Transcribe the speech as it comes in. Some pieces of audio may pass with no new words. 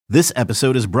This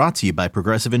episode is brought to you by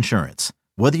Progressive Insurance.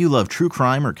 Whether you love true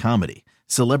crime or comedy,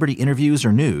 celebrity interviews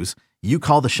or news, you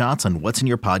call the shots on what's in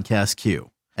your podcast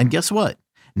queue. And guess what?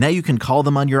 Now you can call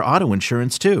them on your auto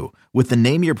insurance too with the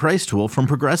Name Your Price tool from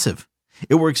Progressive.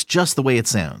 It works just the way it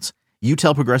sounds. You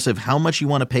tell Progressive how much you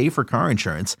want to pay for car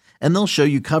insurance, and they'll show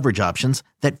you coverage options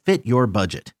that fit your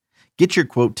budget. Get your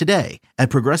quote today at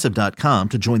Progressive.com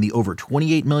to join the over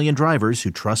 28 million drivers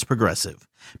who trust Progressive.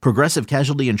 Progressive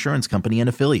Casualty Insurance Company and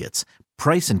Affiliates.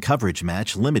 Price and coverage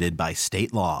match limited by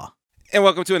state law. And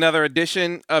welcome to another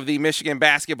edition of the Michigan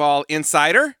Basketball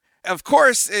Insider. Of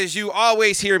course, as you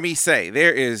always hear me say,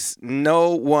 there is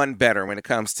no one better when it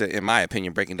comes to, in my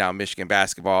opinion, breaking down Michigan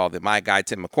basketball than my guy,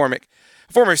 Tim McCormick,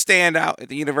 former standout at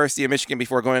the University of Michigan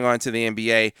before going on to the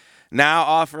NBA, now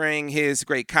offering his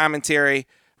great commentary,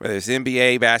 whether it's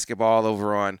NBA basketball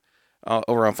over on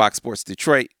Fox Sports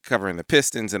Detroit, covering the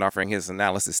Pistons and offering his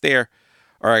analysis there,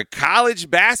 or college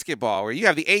basketball, where you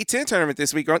have the A-10 tournament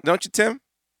this week, don't you, Tim?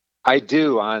 I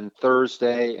do, on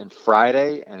Thursday and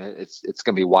Friday, and it's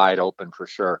going to be wide open for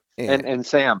sure. Yeah. And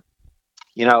Sam,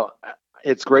 you know,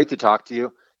 it's great to talk to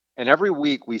you. And every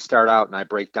week we start out and I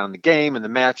break down the game and the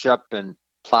matchup and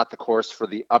plot the course for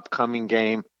the upcoming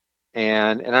game.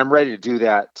 And I'm ready to do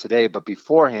that today. But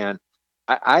beforehand,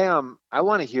 I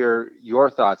want to hear your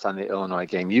thoughts on the Illinois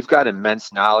game. You've got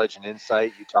immense knowledge and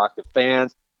insight. You talk to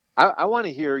fans. I want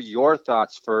to hear your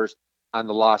thoughts first on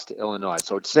the loss to Illinois.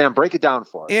 So, Sam, break it down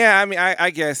for us. Yeah, I mean, I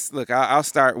guess, look, I'll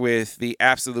start with the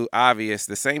absolute obvious,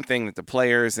 the same thing that the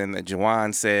players and that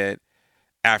Juwan said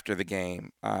after the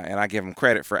game, and I give them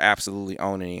credit for absolutely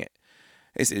owning it.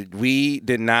 They said, we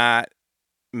did not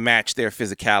match their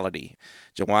physicality.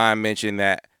 Juwan mentioned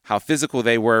that how physical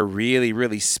they were really,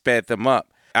 really sped them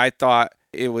up. I thought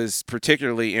it was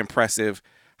particularly impressive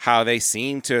how they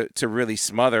seemed to really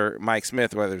smother Mike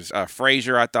Smith, whether it's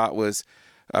Frazier, I thought was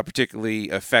particularly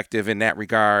effective in that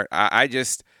regard. I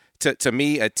just, to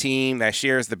me, a team that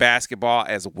shares the basketball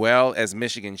as well as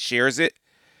Michigan shares it,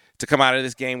 to come out of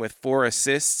this game with 4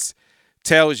 assists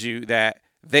tells you that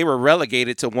they were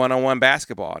relegated to one-on-one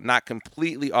basketball, not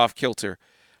completely off kilter.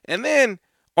 And then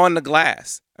on the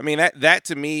glass, I mean, that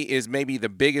to me is maybe the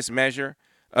biggest measure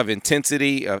of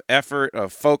intensity, of effort,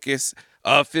 of focus,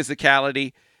 of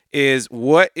physicality, is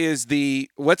what's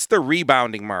the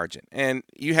rebounding margin? And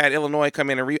you had Illinois come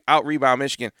in and out-rebound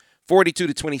Michigan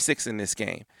 42-26 in this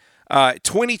game.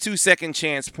 22 second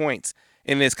chance points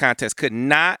in this contest could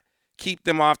not keep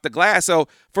them off the glass. So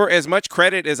for as much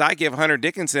credit as I give Hunter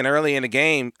Dickinson early in the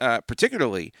game,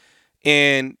 particularly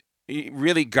in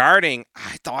really guarding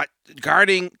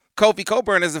Kofi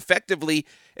Cockburn as effectively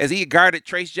as he guarded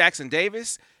Trace Jackson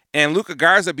Davis and Luka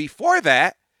Garza before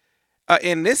that,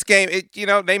 in this game,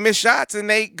 they miss shots and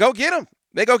they go get them.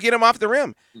 They go get them off the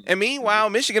rim. And meanwhile,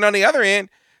 Michigan on the other end,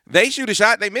 they shoot a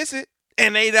shot, they miss it,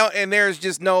 and they don't. And there's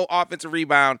just no offensive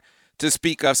rebound to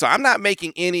speak of. So I'm not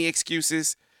making any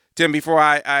excuses, Tim. Before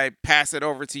I pass it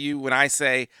over to you, when I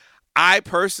say I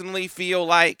personally feel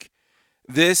like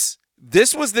this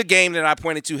was the game that I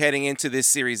pointed to heading into this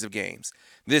series of games.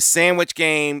 This sandwich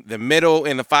game, the middle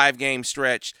in the 5-game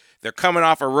stretch. They're coming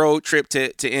off a road trip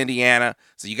to Indiana.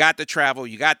 So you got the travel,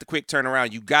 you got the quick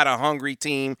turnaround, you got a hungry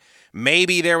team.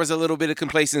 Maybe there was a little bit of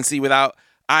complacency without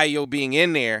Ayo being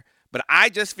in there. But I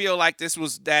just feel like this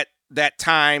was that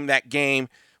time, that game,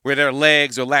 where their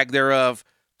legs or lack thereof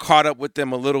caught up with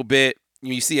them a little bit.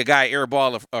 You see a guy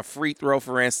airball a free throw,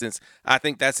 for instance. I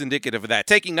think that's indicative of that.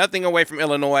 Taking nothing away from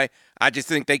Illinois, I just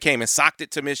think they came and socked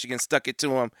it to Michigan, stuck it to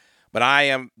them.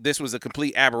 But this was a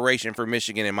complete aberration for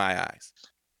Michigan in my eyes.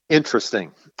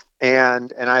 Interesting.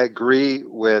 And I agree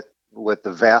with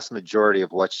the vast majority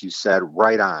of what you said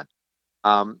right on.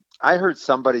 I heard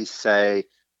somebody say,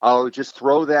 just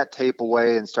throw that tape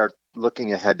away and start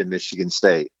looking ahead to Michigan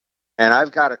State. And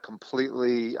I've got a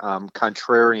completely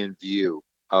contrarian view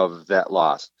of that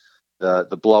loss,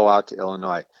 the blowout to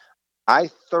Illinois. I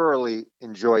thoroughly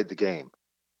enjoyed the game.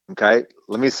 Okay,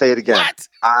 let me say it again. What?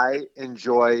 I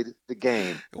enjoyed the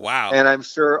game. Wow. And I'm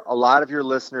sure a lot of your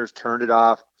listeners turned it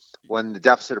off when the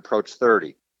deficit approached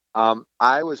 30.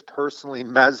 I was personally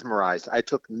mesmerized. I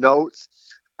took notes.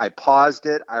 I paused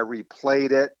it. I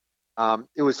replayed it.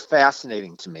 It was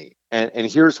fascinating to me.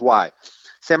 And here's why.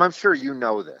 Sam, I'm sure you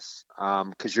know this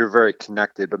because you're very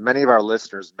connected, but many of our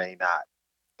listeners may not.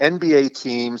 NBA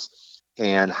teams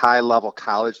and high-level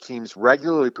college teams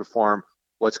regularly perform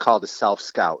what's called a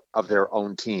self-scout of their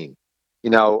own team.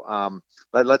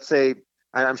 Let's say,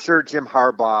 I'm sure Jim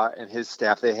Harbaugh and his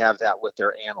staff, they have that with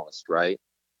their analyst, right?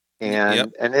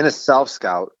 And in a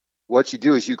self-scout, what you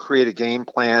do is you create a game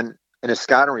plan and a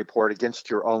scouting report against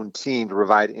your own team to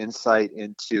provide insight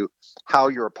into how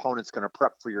your opponent's going to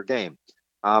prep for your game.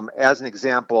 As an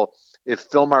example, if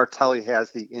Phil Martelli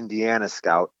has the Indiana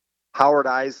scout, Howard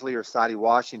Isley or Sadi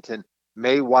Washington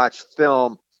may watch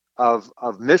film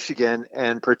of Michigan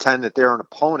and pretend that they're an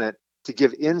opponent to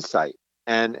give insight.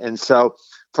 And so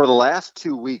for the last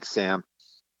 2 weeks, Sam,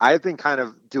 I've been kind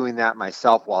of doing that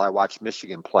myself while I watch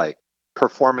Michigan play,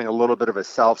 performing a little bit of a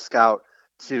self-scout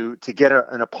to get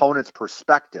an opponent's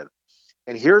perspective.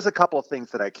 And here's a couple of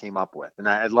things that I came up with, and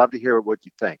I'd love to hear what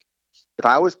you think. If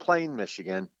I was playing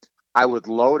Michigan, I would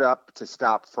load up to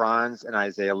stop Franz and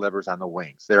Isaiah Livers on the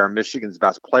wings. They are Michigan's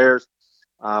best players.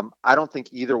 I don't think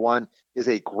either one is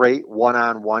a great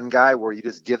one-on-one guy where you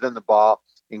just give them the ball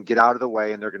and get out of the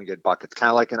way and they're going to get buckets, kind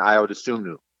of like an Iota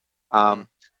Sunu.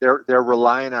 They're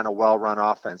relying on a well-run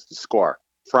offense to score.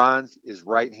 Franz is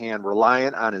right-hand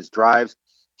reliant on his drives.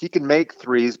 He can make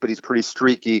threes, but he's pretty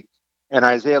streaky. And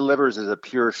Isaiah Livers is a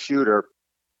pure shooter.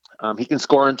 He can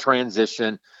score in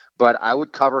transition, but I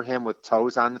would cover him with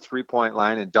toes on the three-point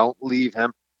line and don't leave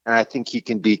him. And I think he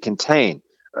can be contained.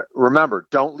 Remember,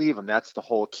 don't leave him. That's the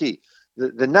whole key.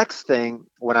 The next thing,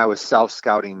 when I was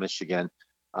self-scouting Michigan,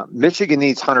 Michigan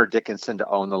needs Hunter Dickinson to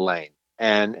own the lane.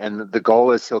 And the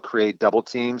goal is he'll create double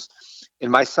teams.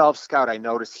 In my self-scout, I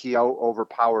noticed he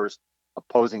overpowers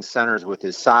opposing centers with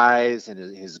his size and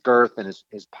his girth and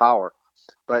his power.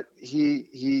 But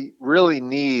he really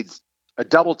needs a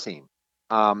double team.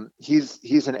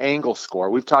 He's an angle scorer.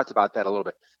 We've talked about that a little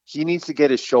bit. He needs to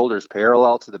get his shoulders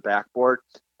parallel to the backboard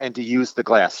and to use the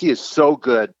glass. He is so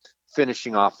good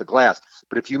finishing off the glass.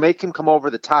 But if you make him come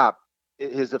over the top,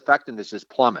 his effectiveness just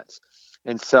plummets.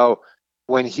 And so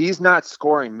when he's not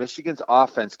scoring, Michigan's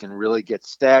offense can really get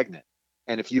stagnant.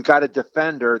 And if you've got a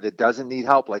defender that doesn't need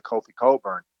help like Kofi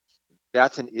Cockburn,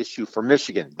 that's an issue for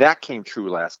Michigan. That came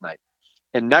true last night.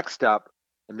 And next up,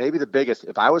 and maybe the biggest,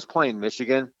 if I was playing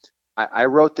Michigan, I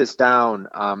wrote this down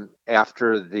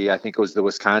after I think it was the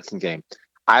Wisconsin game.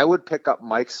 I would pick up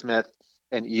Mike Smith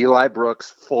and Eli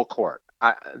Brooks full court.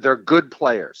 They're good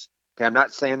players. Okay, I'm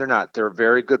not saying they're not. They're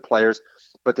very good players,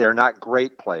 but they're not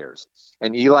great players.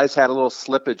 And Eli's had a little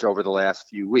slippage over the last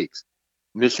few weeks.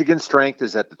 Michigan's strength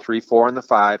is at the 3, 4, and the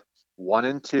 5. 1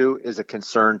 and 2 is a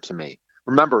concern to me.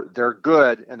 Remember, they're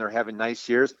good and they're having nice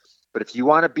years. But if you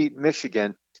want to beat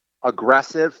Michigan,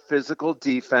 aggressive physical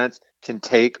defense can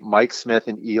take Mike Smith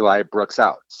and Eli Brooks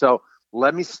out. So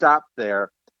let me stop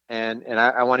there. And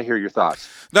I want to hear your thoughts.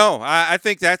 No, I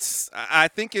think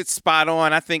it's spot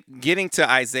on. I think getting to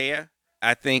Isaiah,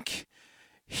 I think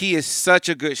he is such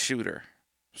a good shooter.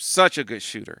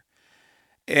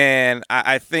 And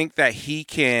I think that he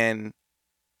can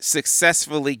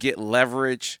successfully get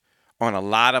leverage on a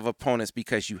lot of opponents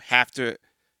because you have to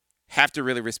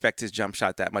really respect his jump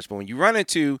shot that much. But when you run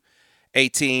into a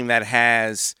team that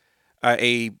has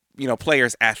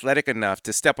players athletic enough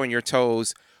to step on your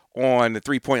toes on the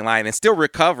three-point line and still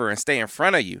recover and stay in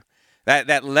front of you,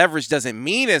 that leverage doesn't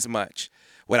mean as much.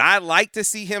 What I like to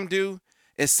see him do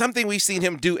is something we've seen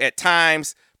him do at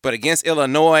times, but against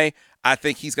Illinois, I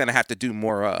think he's going to have to do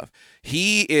more of.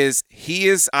 He is,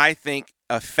 I think,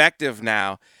 effective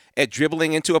now at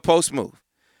dribbling into a post move.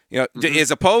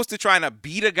 As opposed to trying to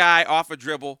beat a guy off a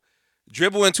dribble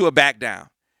into a back down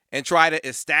and try to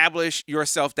establish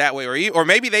yourself that way. Or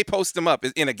maybe they post him up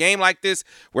in a game like this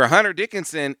where Hunter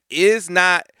Dickinson is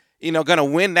not, going to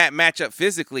win that matchup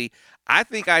physically. I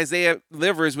think Isaiah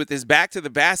Livers with his back to the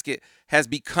basket has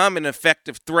become an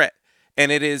effective threat. And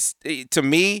it is, to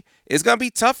me, it's going to be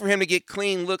tough for him to get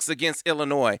clean looks against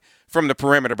Illinois from the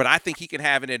perimeter. But I think he can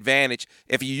have an advantage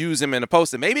if you use him in the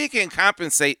post. And maybe he can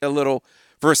compensate a little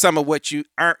for some of what you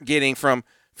aren't getting from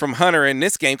Hunter in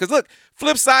this game. Because, look,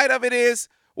 flip side of it is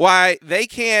why they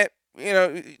can't,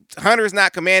 Hunter's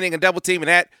not commanding a double team,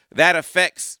 and that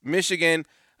affects Michigan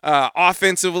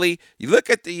offensively. You look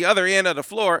at the other end of the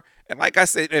floor, and like I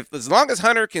said, as long as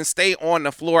Hunter can stay on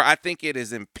the floor, I think it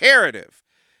is imperative,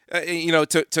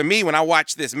 to me when I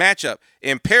watch this matchup,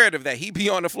 imperative that he be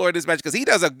on the floor of this match because he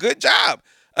does a good job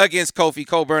against Kofi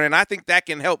Cockburn, and I think that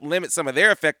can help limit some of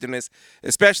their effectiveness,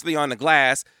 especially on the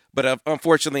glass. But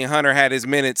unfortunately, Hunter had his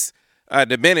minutes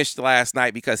diminished last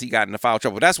night because he got into foul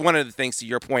trouble. That's one of the things to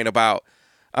your point about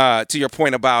Zay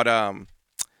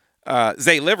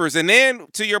Livers. And then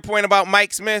to your point about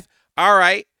Mike Smith, all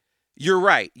right, you're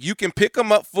right. You can pick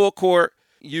them up full court.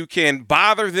 You can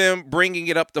bother them bringing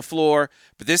it up the floor.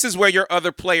 But this is where your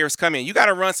other players come in. You got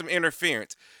to run some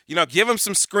interference. Give them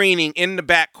some screening in the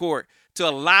backcourt to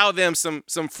allow them some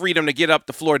freedom to get up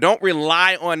the floor. Don't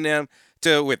rely on them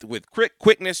with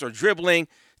quickness or dribbling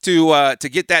to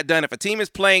get that done. If a team is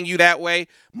playing you that way,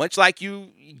 much like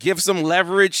you give some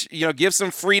leverage, give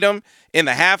some freedom in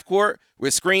the half court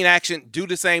with screen action, do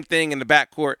the same thing in the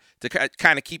back court to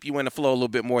kind of keep you in the flow a little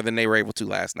bit more than they were able to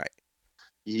last night.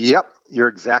 Yep, you're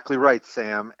exactly right,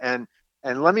 Sam. And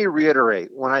let me reiterate,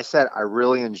 when I said I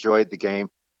really enjoyed the game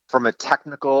from a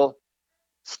technical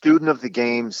student of the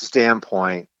game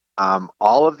standpoint,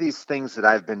 all of these things that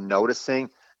I've been noticing,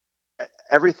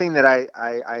 everything that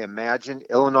I imagined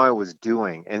Illinois was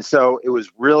doing. And so it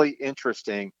was really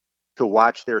interesting to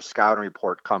watch their scouting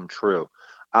report come true.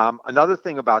 Another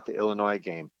thing about the Illinois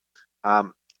game,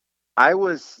 I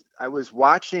was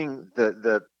watching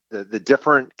the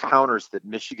different counters that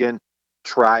Michigan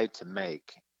tried to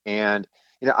make. And,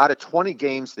 out of 20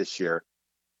 games this year,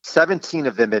 17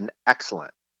 of them have been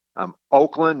excellent.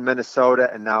 Oakland, Minnesota,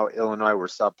 and now Illinois were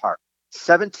subpar.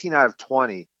 17 out of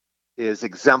 20 is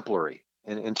exemplary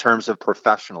in terms of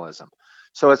professionalism.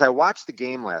 So as I watched the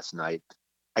game last night,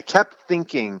 I kept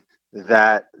thinking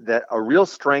that a real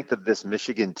strength of this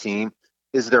Michigan team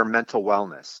is their mental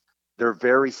wellness. They're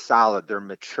very solid, they're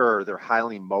mature, they're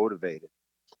highly motivated.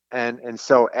 And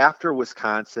so after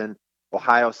Wisconsin,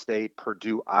 Ohio State,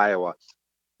 Purdue, Iowa,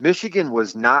 Michigan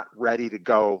was not ready to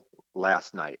go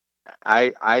last night.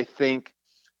 I think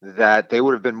that they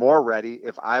would have been more ready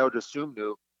if Ayo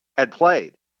Dosunmu had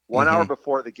played. 1 hour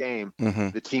before the game,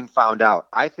 the team found out.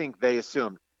 I think they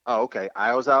assumed, oh, okay,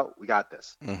 Ayo's out, we got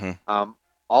this.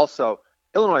 Also,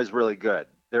 Illinois is really good.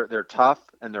 They're tough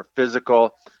and they're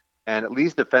physical, and at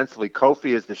least defensively,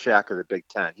 Kofi is the Shaq of the Big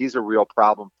Ten. He's a real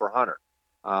problem for Hunter.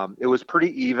 It was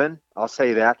pretty even, I'll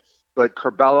say that. But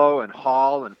Curbelo and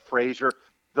Hall and Frazier,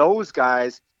 those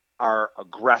guys are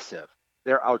aggressive.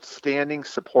 They're outstanding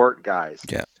support guys.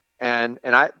 Yeah. And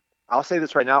I'll say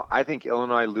this right now. I think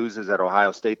Illinois loses at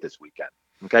Ohio State this weekend.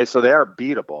 Okay, so they are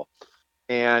beatable.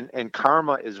 And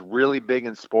karma is really big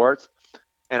in sports.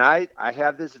 And I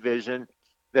have this vision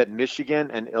that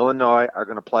Michigan and Illinois are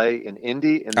going to play in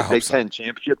Indy in the Big Ten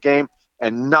championship game,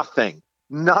 and nothing,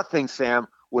 Sam,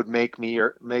 would make me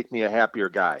a happier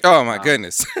guy. Oh my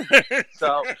goodness!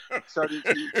 So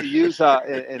to use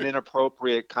an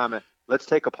inappropriate comment, let's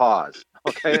take a pause,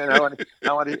 okay? And I want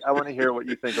to hear what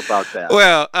you think about that.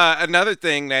 Well, another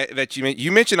thing that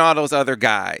you mentioned all those other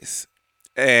guys,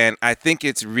 and I think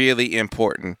it's really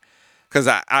important because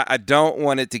I don't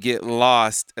want it to get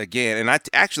lost again. And I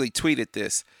actually tweeted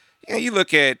this. You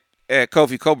look at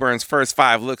Kofi Coburn's first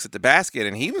 5 looks at the basket,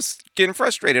 and he was getting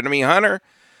frustrated. I mean,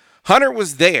 Hunter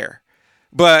was there,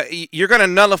 but you're going to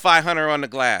nullify Hunter on the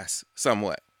glass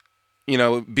somewhat.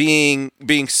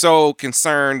 Being so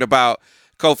concerned about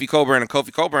Kofi Coburn, and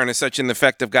Kofi Coburn is such an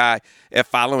effective guy at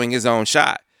following his own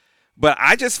shot. But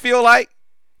I just feel like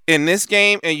in this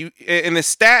game, and the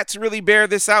stats really bear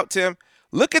this out, Tim.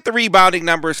 Look at the rebounding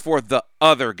numbers for the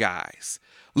other guys.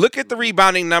 Look at the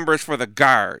rebounding numbers for the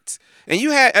guards. And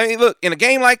look, in a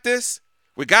game like this,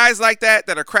 with guys like that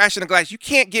are crashing the glass, you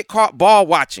can't get caught ball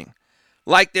watching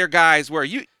like their guys were.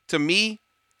 To me,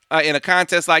 in a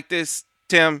contest like this,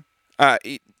 Tim,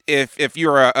 if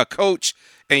you're a coach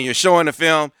and you're showing the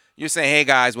film, you're saying, hey,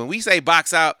 guys, when we say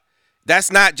box out,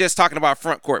 that's not just talking about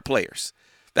front court players.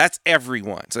 That's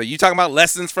everyone. So you're talking about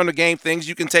lessons from the game, things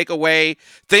you can take away,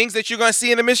 things that you're going to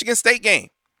see in the Michigan State game,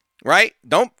 right?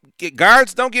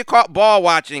 Guards don't get caught ball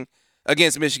watching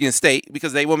against Michigan State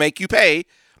because they will make you pay,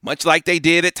 much like they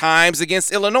did at times against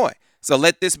Illinois. So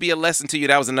let this be a lesson to you.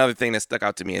 That was another thing that stuck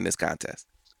out to me in this contest.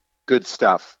 Good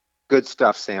stuff. Good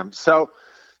stuff, Sam. So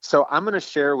I'm going to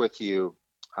share with you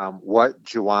what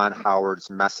Juwan Howard's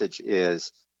message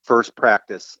is first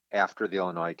practice after the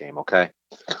Illinois game, okay?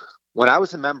 When I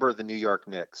was a member of the New York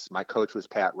Knicks, my coach was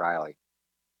Pat Riley.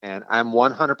 And I'm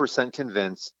 100%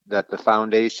 convinced that the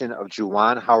foundation of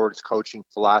Juwan Howard's coaching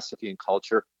philosophy and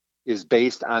culture is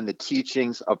based on the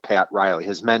teachings of Pat Riley,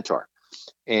 his mentor.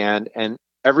 And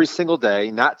every single day,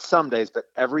 not some days, but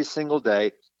every single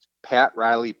day, Pat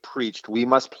Riley preached, we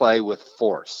must play with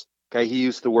force. Okay, he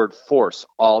used the word force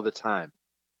all the time.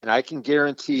 And I can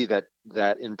guarantee that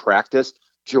in practice,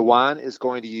 Juwan is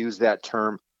going to use that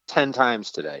term 10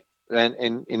 times today.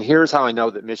 And here's how I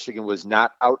know that Michigan was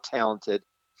not out-talented.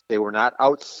 They were not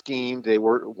out-schemed. They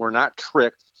were not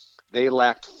tricked. They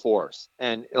lacked force.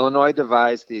 And Illinois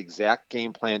devised the exact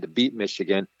game plan to beat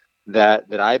Michigan that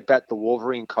I bet the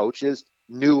Wolverine coaches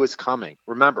knew was coming.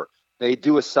 Remember, they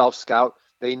do a self-scout.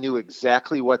 They knew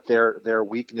exactly what their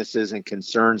weaknesses and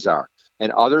concerns are.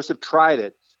 And others have tried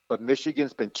it, but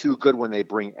Michigan's been too good when they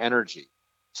bring energy.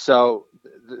 So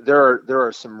there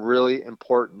are some really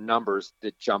important numbers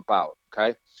that jump out,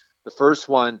 okay? The first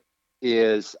one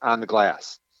is on the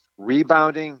glass.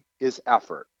 Rebounding is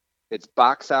effort. It's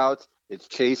box outs. It's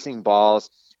chasing balls.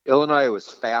 Illinois was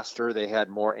faster. They had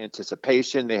more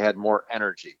anticipation. They had more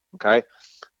energy. Okay.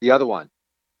 The other one,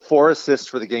 4 assists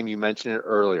for the game. You mentioned it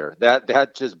earlier.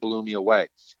 That just blew me away.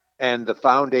 And the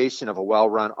foundation of a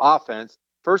well-run offense,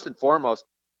 first and foremost,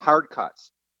 hard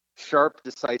cuts, sharp,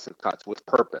 decisive cuts with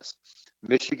purpose.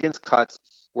 Michigan's cuts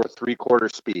were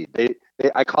 3/4 speed.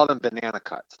 I call them banana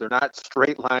cuts. They're not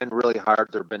straight line, really hard.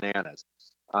 They're bananas.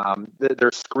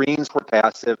 Their screens were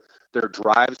passive. Their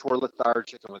drives were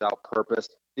lethargic and without purpose.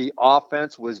 The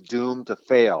offense was doomed to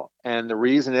fail. And the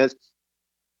reason is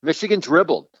Michigan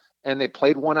dribbled and they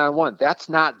played one-on-one. That's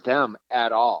not them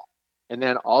at all. And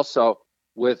then also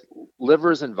with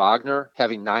Livers and Wagner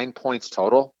having 9 points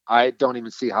total, I don't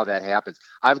even see how that happens.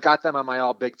 I've got them on my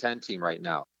all Big Ten team right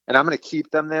now, and I'm going to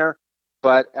keep them there.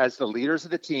 But as the leaders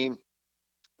of the team,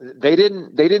 they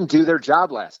didn't do their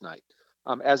job last night.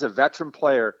 As a veteran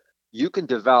player, you can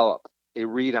develop a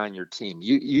read on your team.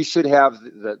 You should have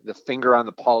the finger on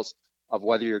the pulse of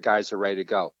whether your guys are ready to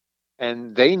go.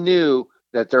 And they knew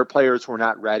that their players were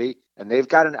not ready, and they've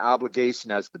got an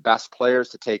obligation as the best players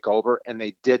to take over, and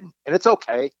they didn't. And it's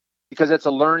okay because it's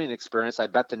a learning experience. I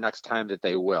bet the next time that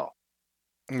they will.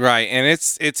 Right, and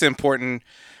it's important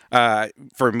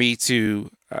for me to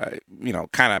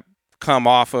kind of come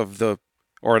off of to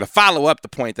follow up the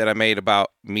point that I made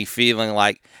about me feeling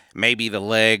like maybe the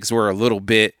legs were a little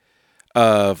bit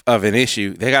of an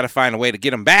issue. They got to find a way to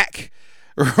get them back,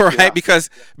 right? Yeah.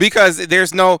 Because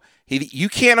there's you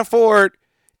can't afford,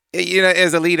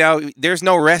 as a lead out, there's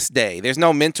no rest day. There's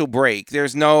no mental break.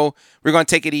 There's no, we're going to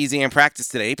take it easy in practice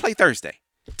today. They play Thursday,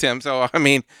 Tim. So, I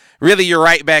mean, really, you're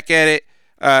right back at it.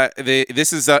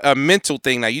 This is a mental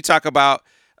thing. Now, you talk about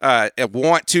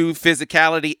want to,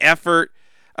 physicality, effort.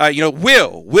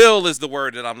 Will is the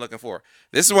word that I'm looking for.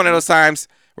 This is one of those times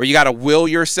where you got to will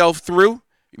yourself through.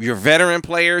 Your veteran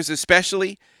players,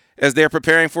 especially, as they're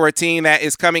preparing for a team that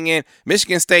is coming in.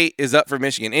 Michigan State is up for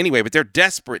Michigan anyway, but they're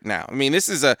desperate now. I mean, this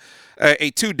is a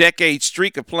 2-decade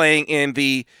streak of playing in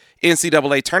the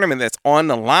NCAA tournament that's on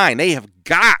the line. They have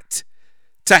got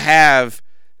to have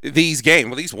these games,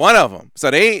 well, at least one of them. So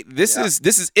this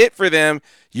is it for them.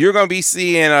 You're going to be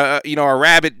seeing a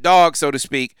rabid dog, so to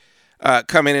speak,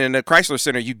 coming in the Chrysler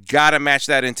Center. You got to match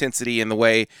that intensity in the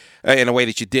way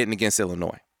that you didn't against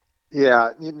Illinois. Yeah,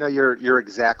 you're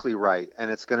exactly right,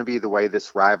 and it's going to be the way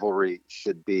this rivalry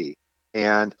should be.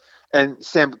 And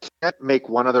Sam, can I make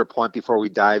one other point before we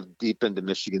dive deep into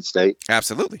Michigan State?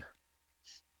 Absolutely.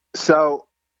 So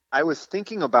I was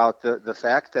thinking about the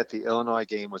fact that the Illinois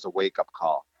game was a wake-up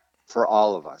call for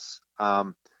all of us,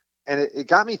 and it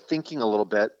got me thinking a little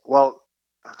bit. Well,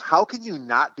 how can you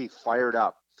not be fired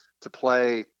up to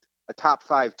play a top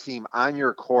 5 team on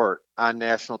your court on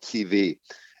national TV?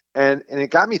 And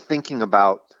it got me thinking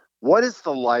about what is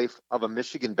the life of a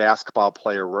Michigan basketball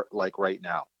player like right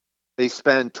now? They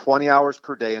spend 20 hours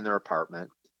per day in their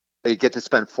apartment. They get to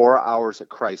spend 4 hours at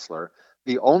Chrysler.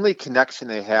 The only connection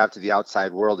they have to the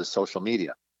outside world is social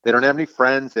media. They don't have any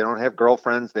friends. They don't have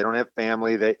girlfriends. They don't have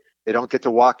family. They don't get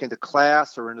to walk into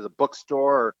class or into the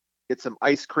bookstore or get some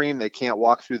ice cream. They can't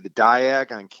walk through the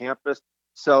diag on campus.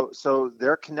 So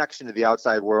their connection to the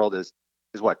outside world is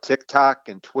what, TikTok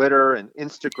and Twitter and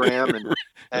Instagram and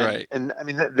right. And I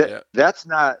mean that's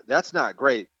not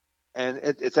great, and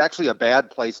it's actually a bad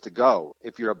place to go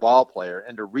if you're a ball player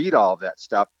and to read all of that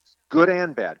stuff, good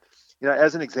and bad.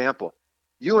 As an example,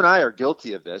 you and I are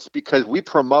guilty of this because we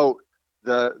promote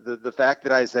the fact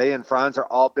that Isaiah and Franz are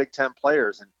all Big Ten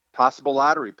players and possible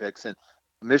lottery picks, and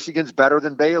Michigan's better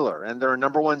than Baylor and they're a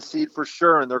number 1 seed for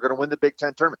sure and they're going to win the Big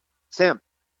Ten tournament. Sam,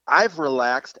 I've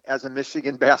relaxed as a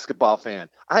Michigan basketball fan.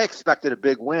 I expected a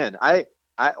big win. I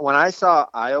when I saw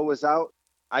Iowa was out,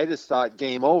 I just thought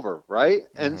game over, right?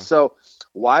 Mm-hmm. And so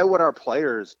why would our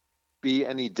players be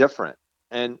any different?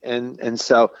 And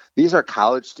so these are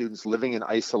college students living in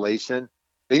isolation.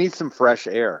 They need some fresh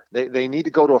air. They need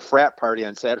to go to a frat party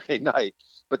on Saturday night,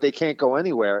 but they can't go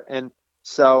anywhere. And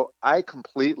so I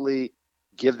completely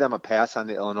give them a pass on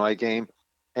the Illinois game.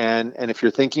 And if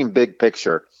you're thinking big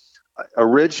picture,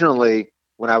 originally,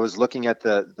 when I was looking at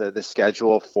the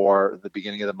schedule for the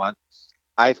beginning of the month,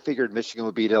 I figured Michigan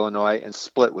would beat Illinois and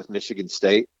split with Michigan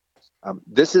State.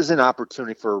 This is an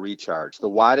opportunity for a recharge. The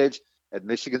wattage at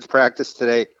Michigan's practice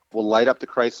today will light up the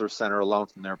Chrysler Center alone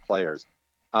from their players.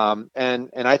 And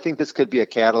I think this could be a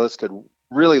catalyst, could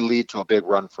really lead to a big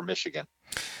run for Michigan.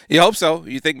 You hope so.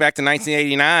 You think back to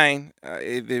 1989.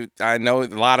 I know a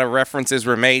lot of references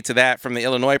were made to that from the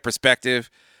Illinois perspective.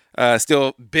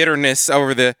 Still bitterness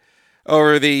over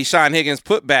the Sean Higgins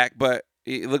putback, but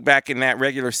you look back in that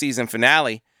regular season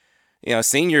finale,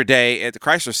 senior day at the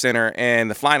Chrysler Center, and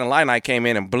the Flying Illini came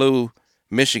in and blew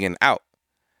Michigan out.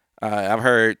 I've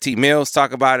heard T. Mills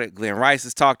talk about it. Glenn Rice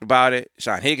has talked about it.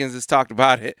 Sean Higgins has talked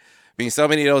about it. I mean, so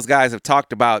many of those guys have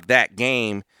talked about that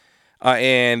game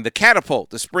and the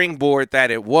catapult, the springboard that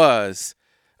it was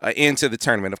into the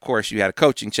tournament. Of course, you had a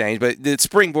coaching change, but the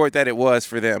springboard that it was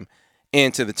for them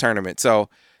into the tournament. So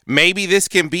maybe this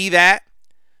can be that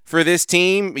for this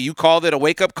team. You called it a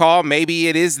wake-up call. Maybe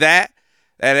it is that,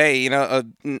 hey,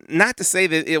 not to say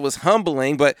that it was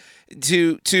humbling, but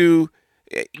you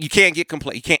can't get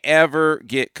complacent. You can't ever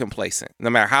get complacent, no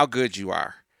matter how good you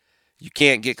are. You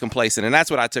can't get complacent. And that's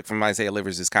what I took from Isaiah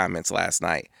Livers' comments last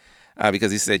night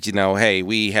because he said, hey,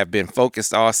 we have been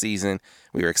focused all season.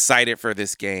 We were excited for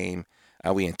this game.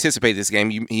 We anticipate this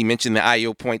game. He mentioned the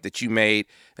IO point that you made,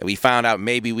 that we found out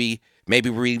maybe we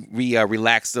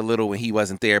relaxed a little when he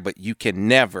wasn't there, but you can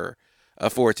never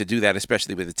afford to do that,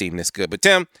 especially with a team this good. But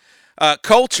Tim,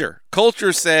 culture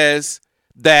says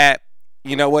that,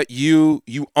 you know what, you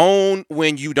own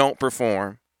when you don't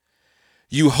perform.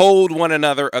 You hold one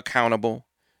another accountable.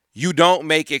 You don't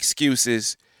make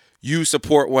excuses. You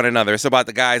support one another. It's about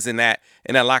the guys in that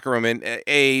locker room. And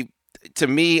to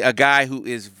me, a guy who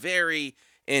is very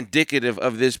indicative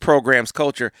of this program's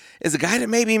culture is a guy that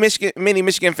maybe many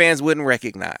Michigan fans wouldn't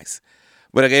recognize.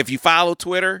 But if you follow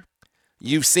Twitter,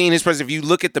 you've seen his presence. If you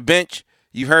look at the bench,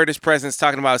 you've heard his presence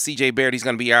talking about C.J. Baird. He's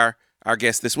going to be our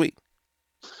guest this week.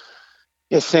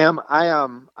 Yeah, Sam,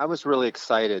 I was really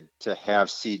excited to have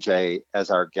CJ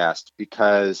as our guest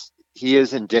because he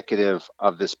is indicative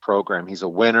of this program. He's a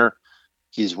winner.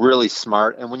 He's really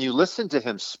smart. And when you listen to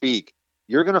him speak,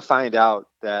 you're going to find out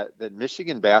that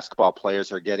Michigan basketball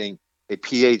players are getting a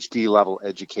PhD level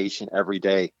education every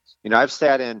day. I've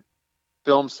sat in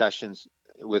film sessions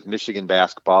with Michigan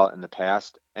basketball in the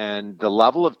past, and the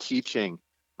level of teaching,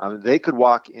 they could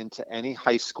walk into any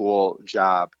high school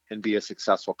job and be a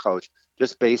successful coach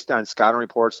just based on scouting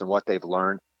reports and what they've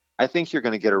learned. I think you're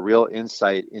going to get a real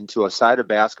insight into a side of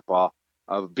basketball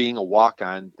of being a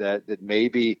walk-on that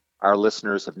maybe our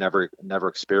listeners have never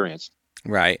experienced.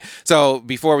 Right. So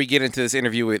before we get into this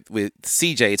interview with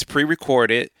CJ, it's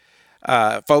pre-recorded.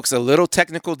 Folks, a little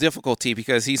technical difficulty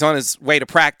because he's on his way to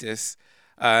practice.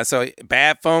 So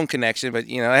bad phone connection, but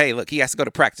hey, look, he has to go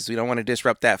to practice. We don't want to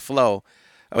disrupt that flow.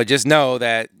 But just know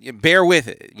that, bear with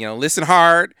it. Listen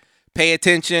hard, pay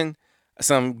attention.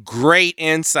 Some great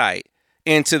insight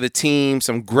into the team,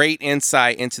 some great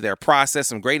insight into their process,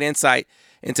 some great insight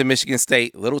into Michigan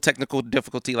State. A little technical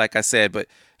difficulty, like I said, but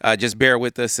just bear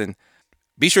with us and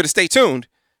be sure to stay tuned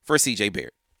for C.J.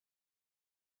 Baird.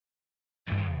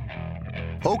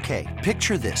 Okay,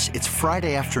 picture this. It's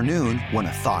Friday afternoon when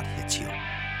a thought hits you.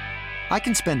 I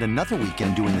can spend another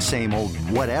weekend doing the same old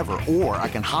whatever, or I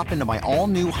can hop into my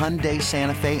all-new Hyundai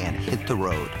Santa Fe and hit the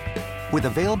road. With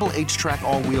available H-Track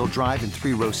all-wheel drive and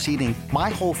 3-row seating, my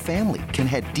whole family can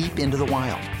head deep into the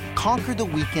wild. Conquer the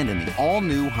weekend in the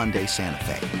all-new Hyundai Santa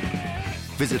Fe.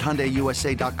 Visit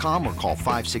HyundaiUSA.com or call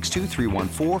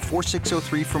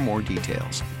 562-314-4603 for more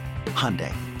details.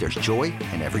 Hyundai, there's joy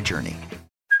in every journey.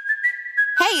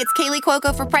 Hey, it's Kaylee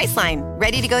Cuoco for Priceline.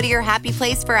 Ready to go to your happy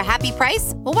place for a happy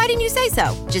price? Well, why didn't you say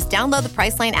so? Just download the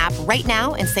Priceline app right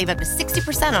now and save up to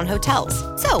 60% on hotels.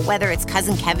 So whether it's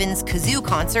Cousin Kevin's Kazoo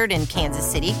Concert in Kansas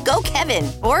City, go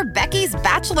Kevin, or Becky's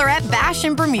Bachelorette Bash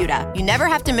in Bermuda, you never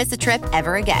have to miss a trip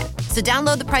ever again. So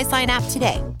download the Priceline app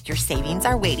today. Your savings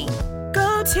are waiting.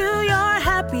 Go to your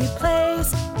happy place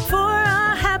for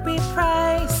a happy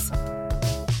price.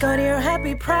 Go to your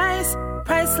happy price,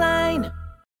 Priceline.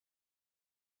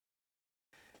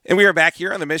 And we are back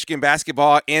here on the Michigan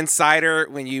Basketball Insider.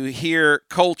 When you hear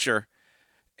culture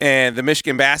and the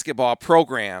Michigan basketball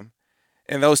program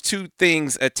and those two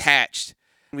things attached,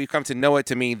 we've come to know it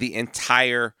to mean the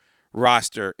entire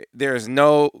roster. There's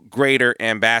no greater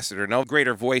ambassador, no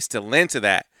greater voice to lend to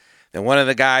that than one of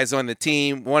the guys on the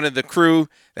team, one of the crew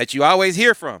that you always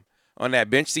hear from on that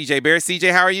bench, C.J. Baird. C.J.,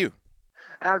 how are you?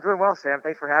 I'm doing well, Sam.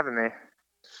 Thanks for having me.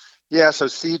 Yeah, so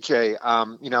CJ,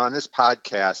 on this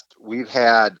podcast, we've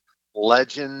had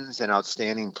legends and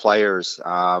outstanding players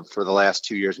for the last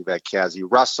 2 years. We've had Cassie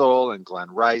Russell and Glenn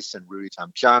Rice and Rudy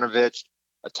Tomjanovich,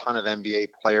 a ton of NBA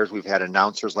players. We've had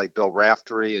announcers like Bill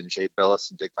Raftery and Jay Billis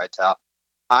and Dick Vitale.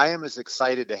 I am as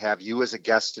excited to have you as a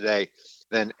guest today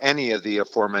than any of the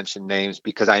aforementioned names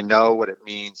because I know what it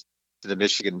means to the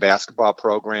Michigan basketball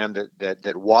program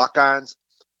that walk-ons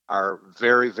are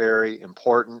very, very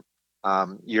important.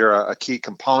 You're a key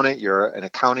component. You're an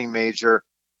accounting major,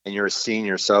 and you're a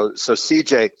senior. So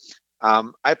CJ,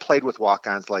 I played with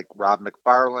walk-ons like Rob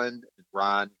McFarland,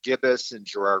 Ron Gibbous and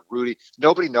Gerard Rudy.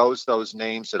 Nobody knows those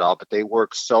names at all, but they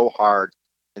work so hard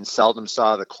and seldom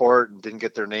saw the court and didn't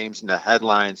get their names in the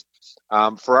headlines.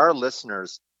 For our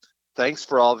listeners, thanks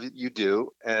for all that you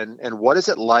do. And what is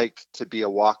it like to be a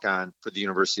walk-on for the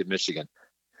University of Michigan?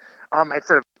 It's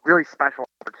a really special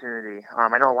opportunity.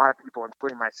 I know a lot of people,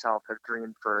 including myself, have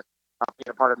dreamed for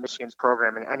being a part of Michigan's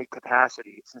program in any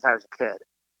capacity since I was a kid.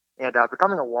 And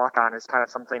becoming a walk-on is kind of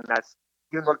something that's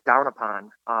even looked down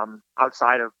upon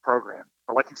outside of program.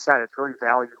 But like you said, it's really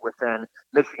valued within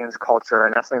Michigan's culture,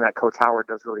 and that's something that Coach Howard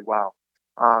does really well.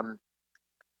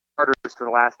 Starters to the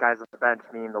last guys on the bench,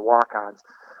 meaning the walk-ons,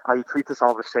 he treats us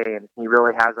all the same. He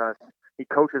really has us. He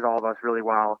coaches all of us really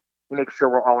well. He makes sure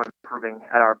we're all improving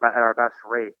at our best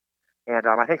rate. And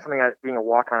I think something that being a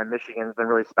walk-on in Michigan has been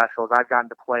really special is I've gotten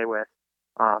to play with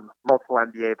multiple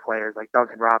NBA players like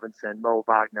Duncan Robinson, Mo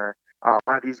Wagner. A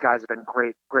lot of these guys have been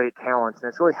great talents, and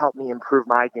it's really helped me improve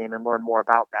my game and learn more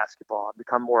about basketball and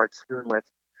become more attuned with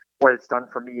what it's done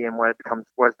for me and what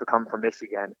it's become for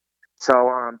Michigan.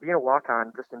 So being a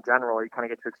walk-on, just in general, you kind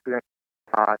of get to experience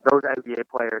those NBA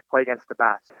players, play against the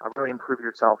best, really improve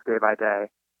yourself day by day.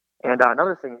 And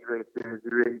another thing you really do is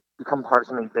you really become part of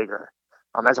something bigger.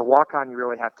 As a walk-on, you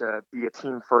really have to be a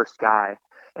team-first guy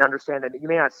and understand that you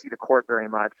may not see the court very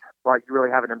much, but you really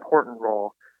have an important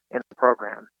role in the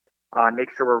program. Make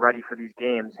sure we're ready for these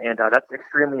games, and that's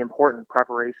extremely important.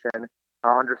 Preparation,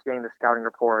 understanding the scouting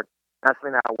report. That's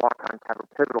something that a walk-on have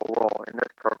a pivotal role in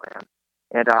this program,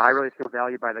 and I really feel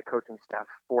valued by the coaching staff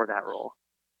for that role.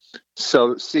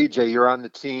 So, CJ, you're on the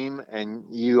team, and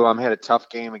you had a tough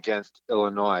game against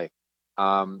Illinois.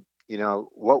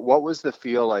 What was the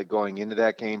feel like going into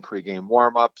that game, pregame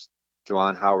warmups,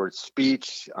 Juwan Howard's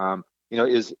speech?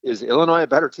 Is Illinois a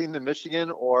better team than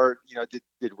Michigan, or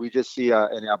did we just see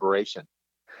an aberration?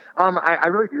 I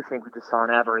really do think we just saw an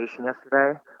aberration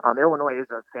yesterday. Illinois is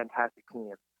a fantastic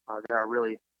team. They're a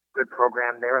really good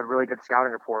program. They're a really good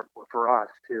scouting report for us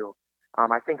too.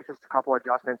 I think it's just a couple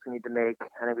adjustments we need to make.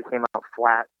 I think we came out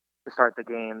flat to start the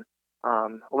game. A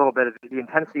little bit of the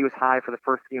intensity was high for the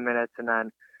first few minutes, and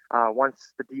then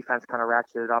once the defense kind of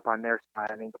ratcheted up on their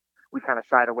side, I think we kind of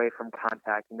shied away from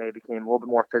contact and they became a little bit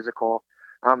more physical.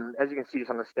 As you can see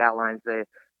just on the stat lines, they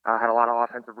had a lot of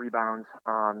offensive rebounds.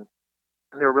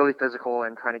 They were really physical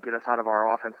and trying to get us out of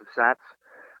our offensive sets,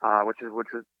 which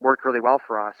worked really well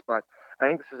for us. But I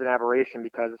think this is an aberration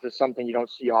because this is something you don't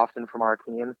see often from our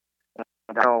team. And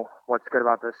I know what's good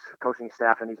about this coaching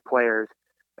staff and these players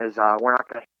is we're not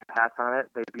going to pass on it.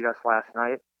 They beat us last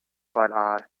night. But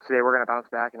today we're going to bounce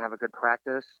back and have a good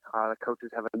practice. The coaches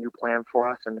have a new plan for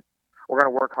us, and we're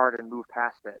going to work hard and move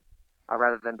past it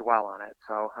rather than dwell on it.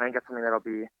 So I think that's something that'll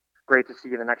be great to see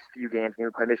in the next few games. We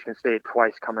play Michigan State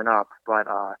twice coming up, but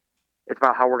it's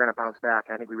about how we're going to bounce back.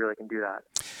 I think we really can do that.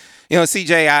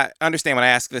 CJ, I understand when I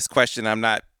ask this question,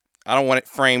 I don't want it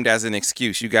framed as an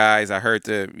excuse. You guys, I heard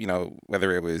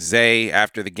whether it was Zay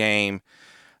after the game,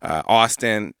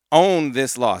 Austin owned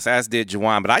this loss, as did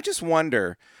Juwan. But I just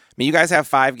wonder, you guys have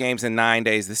 5 games in 9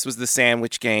 days. This was the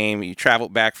sandwich game. You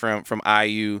traveled back from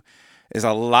IU. There's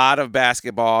a lot of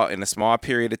basketball in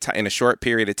a short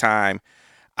period of time.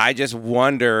 I just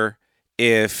wonder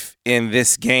if in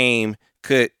this game,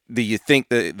 do you think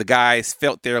the guys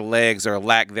felt their legs or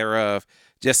lack thereof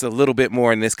just a little bit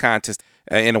more in this contest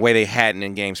in a way they hadn't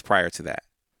in games prior to that?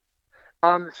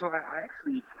 So I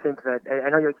actually think that, I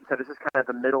know like you said, this is kind of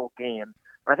the middle game,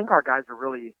 but I think our guys are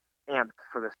really amped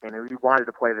for this game, and we wanted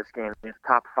to play this game. It's a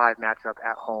top 5 matchup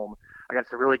at home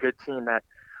against a really good team that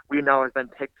we know has been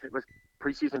picked. It was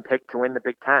preseason picked to win the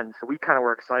Big Ten, so we kind of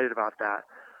were excited about that.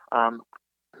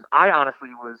 I honestly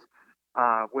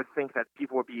would think that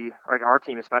people would be, like our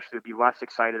team especially, would be less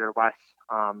excited or less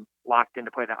locked in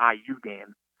to play the IU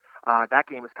game. That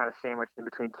game was kind of sandwiched in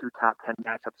between 2 top 10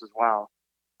 matchups as well.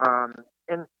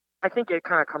 And I think it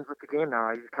kind of comes with the game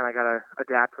now. You kind of got to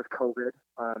adapt with COVID.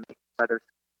 There's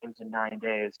games in 9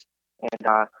 days. And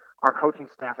our coaching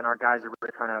staff and our guys are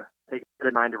really trying to take a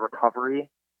good mind to recovery,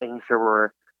 making sure we're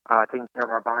taking care of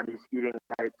our bodies, eating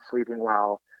right, sleeping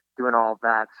well, doing all of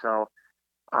that. So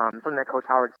something that Coach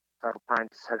Howard several times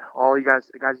said, all you guys,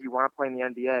 the guys you want to play in the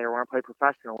NBA or want to play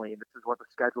professionally, this is what the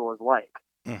schedule is like.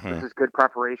 Mm-hmm. This is good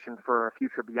preparation for a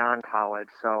future beyond college.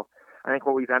 So I think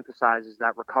what we've emphasized is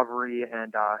that recovery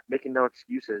and making no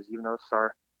excuses, even though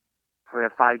we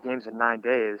have 5 games in 9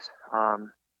 days. I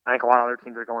think a lot of other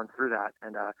teams are going through that,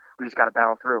 and we just got to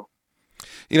battle through.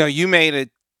 You made a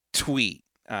tweet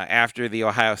after the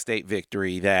Ohio State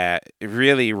victory that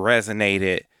really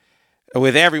resonated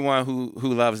with everyone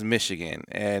who loves Michigan.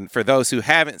 And for those who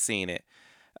haven't seen it,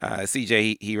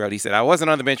 CJ, he wrote, he said, I wasn't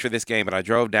on the bench for this game, but I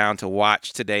drove down to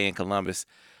watch today in Columbus.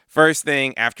 First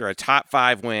thing, after a top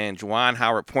 5 win, Juwan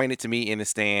Howard pointed to me in the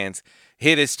stands,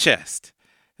 hit his chest.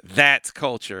 That's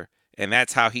culture, and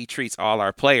that's how he treats all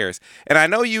our players. And I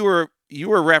know you were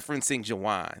referencing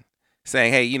Juwan,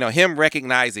 saying, hey, him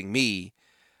recognizing me,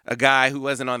 a guy who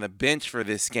wasn't on the bench for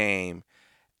this game,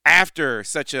 after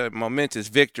such a momentous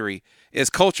victory is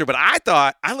culture. But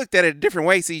I looked at it a different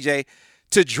way, CJ,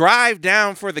 to drive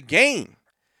down for the game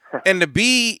and to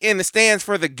be in the stands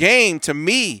for the game. To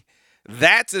me,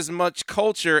 that's as much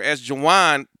culture as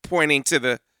Juwan pointing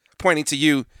to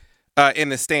you in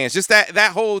the stands. Just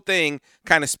that whole thing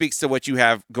kind of speaks to what you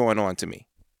have going on to me.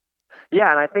 Yeah,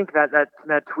 and I think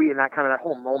that tweet and that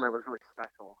whole moment was really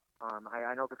special.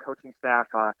 I know the coaching staff,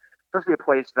 especially a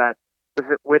place that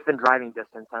was within driving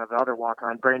distance of the other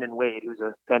walk-on, Brandon Wade, who's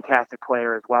a fantastic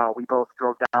player as well. We both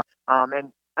drove down.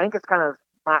 And I think it's kind of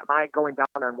my going down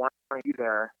there and wanting to be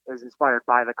there is inspired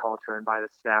by the culture and by the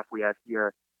staff we have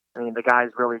here. I mean, the guys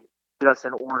really get us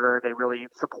in order. They really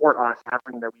support us in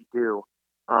everything that we do.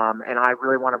 And I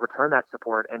really want to return that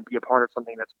support and be a part of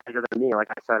something that's bigger than me, like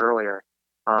I said earlier.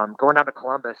 Going down to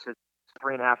Columbus, it's a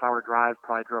 3.5-hour drive.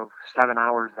 Probably drove 7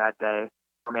 hours that day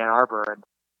from Ann Arbor, and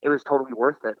it was totally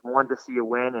worth it. One, to see a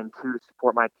win, and two, to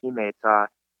support my teammates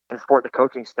and support the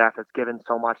coaching staff that's given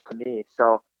so much to me.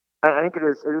 So I think it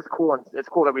is cool, and it's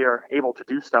cool that we are able to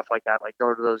do stuff like that, like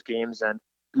go to those games and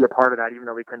be a part of that, even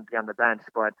though we couldn't be on the bench.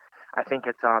 But I think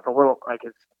it's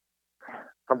it's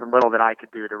something little that I could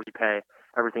do to repay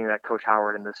everything that Coach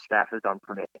Howard and the staff has done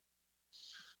for me.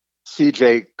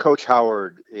 CJ, Coach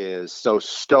Howard is so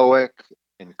stoic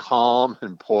and calm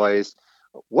and poised.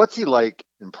 What's he like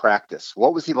in practice?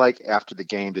 What was he like after the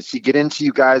game? Does he get into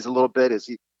you guys a little bit?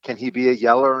 Can he be a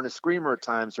yeller and a screamer at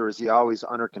times, or is he always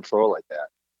under control like that?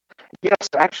 Yes,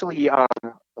 actually,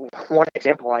 one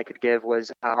example I could give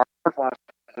was our first loss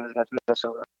against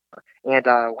Minnesota,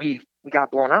 and we got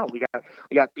blown out. We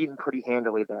got beaten pretty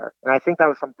handily there, and I think that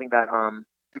was something that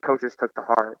the coaches took to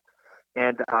heart.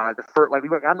 And we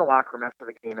got in the locker room after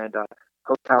the game, and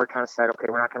Coach Howard kind of said, "Okay,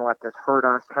 we're not going to let this hurt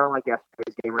us." Kind of like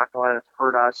yesterday's game, we're not going to let it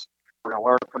hurt us. We're going to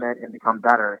learn from it and become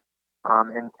better.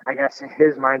 And I guess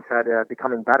his mindset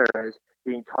becoming better is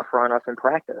being tougher on us in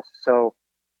practice. So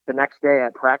the next day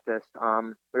at practice, we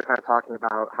were kind of talking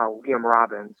about how Liam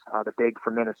Robbins, the big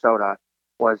from Minnesota,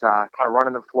 was kind of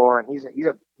running the floor, and he's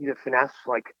a finesse,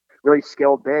 like really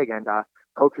skilled big, and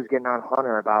coach was getting on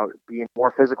Hunter about being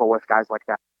more physical with guys like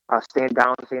that. Stand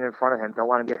down, stand in front of him. Don't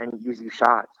let him get any easy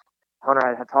shots. Hunter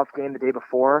had a tough game the day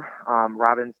before.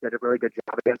 Robbins did a really good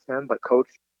job against him, but coach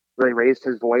really raised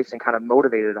his voice and kind of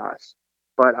motivated us.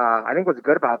 But I think what's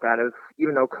good about that is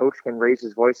even though coach can raise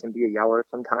his voice and be a yeller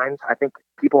sometimes, I think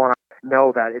people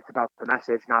know that it's about the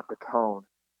message, not the tone.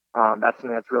 That's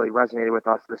something that's really resonated with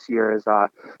us this year is no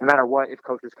matter what, if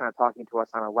coach is kind of talking to us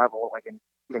on a level, like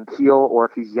in keel or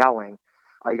if he's yelling,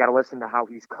 you got to listen to how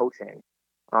he's coaching.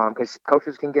 Because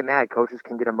coaches can get mad, coaches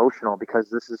can get emotional because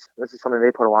this is something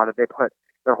they put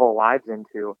their whole lives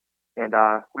into, and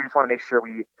we just want to make sure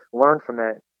we learn from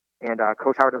it. And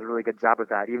Coach Howard does a really good job of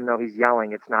that. Even though he's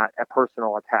yelling, it's not a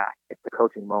personal attack; it's the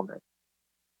coaching moment.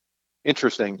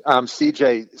 Interesting,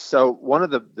 CJ. So one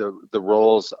of the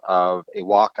roles of a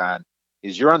walk-on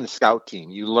is you're on the scout team.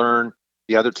 You learn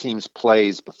the other team's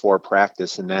plays before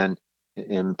practice, and then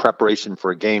in preparation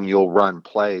for a game, you'll run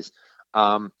plays.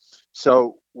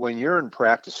 So when you're in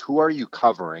practice, who are you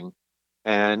covering?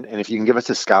 And if you can give us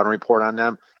a scouting report on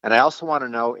them. And I also want to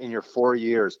know, in your 4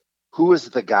 years, who is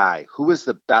the guy? Who is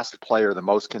the best player, the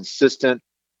most consistent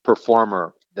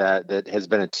performer that has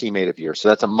been a teammate of yours? So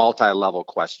that's a multi-level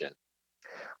question.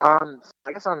 I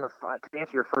guess to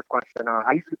answer your first question,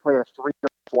 I usually play a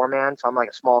 3-4 man, so I'm like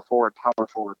a small forward, power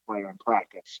forward player in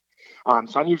practice.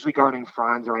 So I'm usually guarding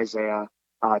Franz or Isaiah,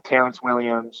 Terrence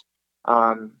Williams,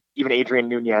 even Adrian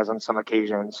Nunez on some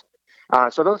occasions.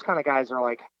 So those kind of guys are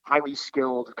like highly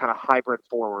skilled, kind of hybrid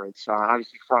forwards.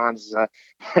 Obviously, Franz is a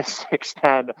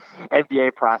 6'10"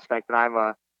 NBA prospect, and I'm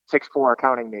a 6'4"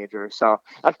 accounting major. So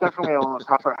that's definitely a little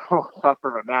tougher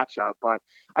of a matchup. But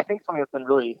I think something that's been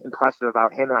really impressive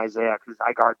about him and Isaiah, because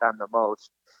I guard them the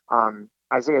most.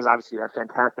 Isaiah is obviously a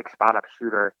fantastic spot-up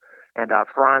shooter, and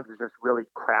Franz is just really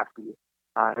crafty.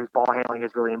 His ball handling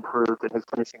has really improved, and his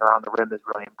finishing around the rim has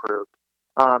really improved.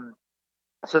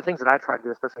 So the things that I try to do,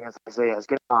 especially against Isaiah, is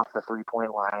get off the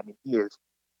 3-point line. I mean, he is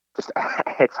just,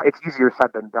 it's easier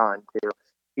said than done, too.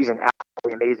 He's an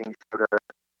absolutely amazing shooter.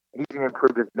 He's even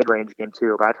improved his mid-range game,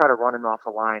 too. But I try to run him off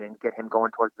the line and get him going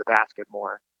towards the basket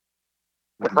more.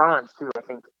 With Franz, too, I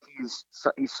think he's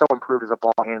so improved as a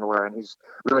ball handler, and he's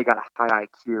really got a high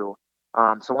IQ.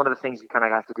 So one of the things you kind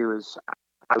of have to do is,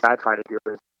 what I try to do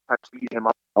is try to speed him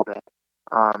up a little bit,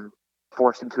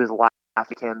 force him to his left,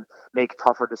 make him make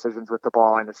tougher decisions with the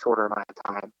ball in a shorter amount of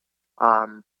time.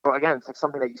 But again, it's like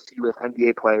something that you see with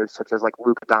NBA players such as like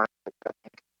Luka Doncic.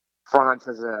 Franz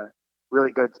has a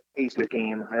really good pace of the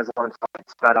game, has a lot of stuff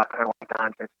sped up, kind of like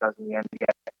Doncic does in the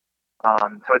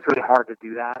NBA. So it's really hard to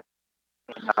do that.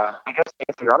 And, I guess to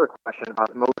answer your other question about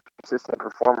the most consistent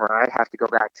performer, I have to go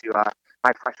back to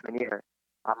my freshman year.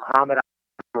 Muhammad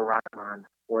Rahman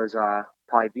was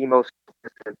probably the most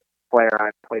consistent player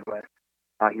I've played with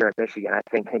here at Michigan. I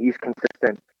think he's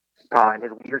consistent in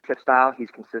his leadership style.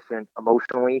 He's consistent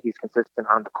emotionally. He's consistent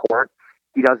on the court.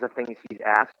 He does the things he's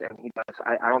asked, and he does.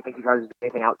 I don't think he tries to do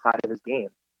anything outside of his game.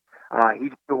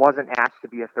 He wasn't asked to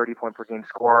be a 30-point per game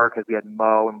scorer because we had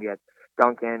Mo and we had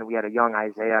Duncan. We had a young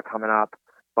Isaiah coming up,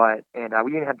 but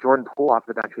we didn't have Jordan Poole off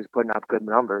the bench who was putting up good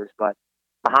numbers. But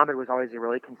Muhammad was always a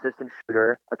really consistent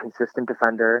shooter, a consistent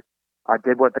defender.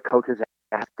 Did what the coaches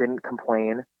asked, didn't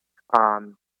complain.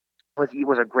 He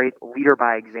was a great leader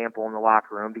by example in the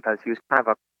locker room because he was kind of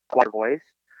a quiet voice,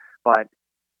 but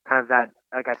kind of that,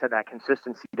 like I said, that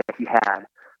consistency that he had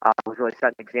was really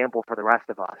setting an example for the rest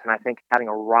of us. And I think having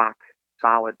a rock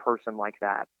solid person like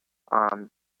that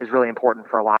is really important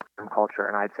for a locker room culture.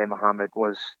 And I'd say Muhammad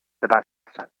was the best.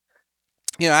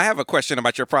 I have a question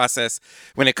about your process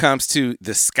when it comes to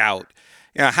the scout.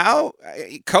 How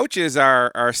coaches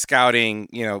are scouting,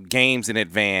 games in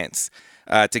advance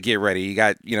to get ready. You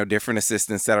got, different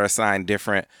assistants that are assigned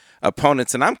different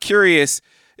opponents. And I'm curious,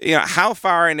 how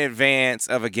far in advance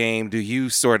of a game do you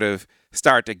sort of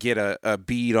start to get a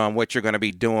bead on what you're going to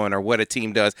be doing or what a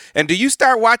team does? And do you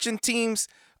start watching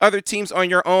other teams on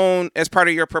your own as part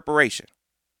of your preparation?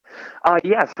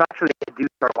 Yes, actually, I do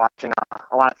start watching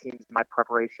a lot of teams in my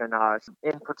preparation.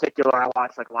 In particular, I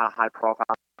watch like a lot of high-profile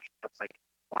matchups, like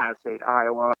Ohio State,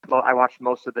 Iowa. I watch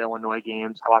most of the Illinois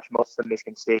games. I watch most of the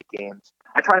Michigan State games.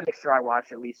 I try to make sure I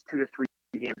watch at least 2 to 3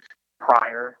 games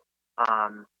prior.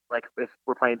 Like if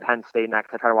we're playing Penn State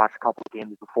next, I try to watch a couple of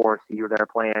games before, see who they're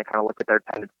playing, and kind of look at their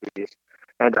tendencies,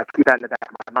 and keep that in the back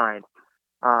of my mind.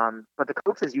 But the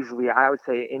coaches usually, I would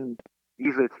say,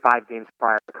 usually it's 5 games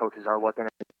prior. The coaches are looking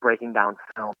at breaking down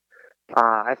film.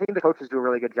 I think the coaches do a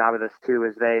really good job of this too.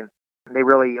 Is they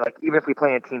really, like, even if we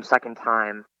play a team second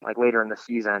time, like later in the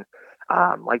season,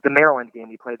 like the Maryland game,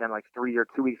 we played them like 3 or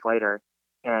 2 weeks later,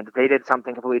 and they did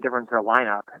something completely different to their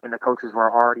lineup, and the coaches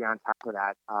were already on top of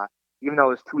that. Even though it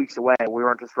was 2 weeks away, we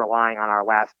weren't just relying on our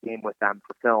last game with them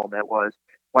for film. It was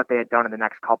what they had done in the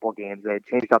next couple games. They had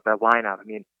changed up their lineup. I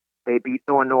mean, they beat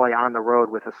Illinois on the road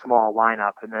with a small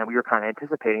lineup, and then we were kind of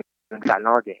anticipating that in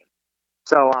our game.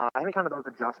 So I think kind of those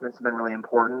adjustments have been really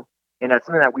important, and that's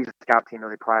something that we as a scout team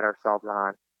really pride ourselves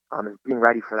on, is being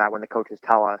ready for that when the coaches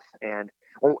tell us. And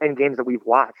in games that we've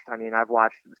watched, I mean, I've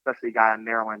watched especially a guy in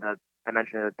Maryland, I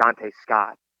mentioned Dante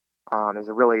Scott, is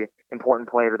a really important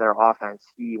player to their offense.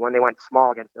 When they went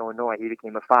small against Illinois, he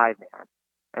became a 5-man.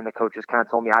 And the coaches kind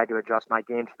of told me I had to adjust my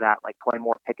game to that, like play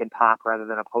more pick and pop rather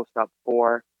than a post-up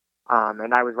 4.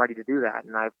 And I was ready to do that.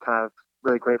 And I'm kind of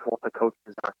really grateful the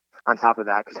coaches are on top of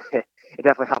that because it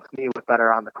definitely helps me look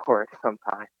better on the court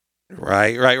sometimes.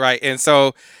 Right. And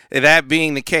so that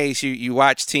being the case, you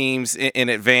watch teams in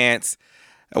advance.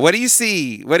 What do you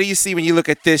see? What do you see when you look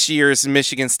at this year's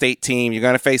Michigan State team? You're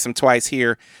going to face them twice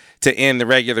here to end the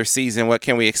regular season. What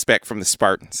can we expect from the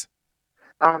Spartans?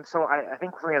 So I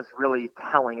think something that's really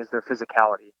telling is their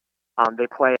physicality. They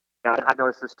play. I've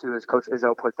noticed this too. As Coach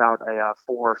Izzo puts out a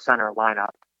 4-center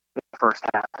lineup in the first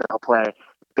half. They'll play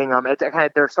Bingham.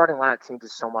 Their starting lineup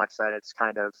changes so much that it's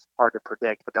kind of hard to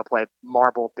predict. But they'll play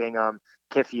Marble, Bingham,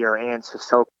 Kiffier, and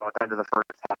Sissoko at the end of the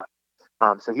first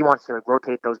half. So he wants to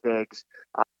rotate those bigs.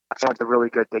 Against the really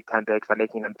good Big Ten bigs by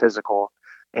making them physical,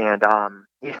 and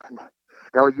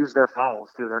they'll use their fouls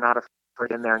too. They're not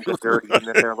afraid in there and get dirty, even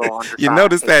if they're a little undersized. You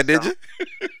noticed that, did you?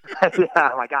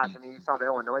 Yeah, oh my gosh! I mean, you saw the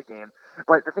Illinois game,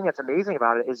 but the thing that's amazing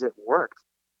about it is it worked.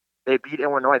 They beat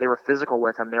Illinois. They were physical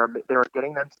with them. They were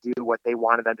getting them to do what they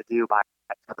wanted them to do by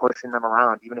pushing them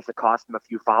around, even if it cost them a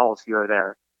few fouls here or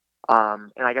there.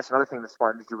 And I guess another thing the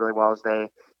Spartans do really well is they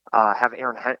have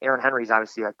Aaron Henry's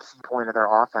obviously a key point of their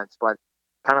offense, but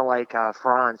kind of like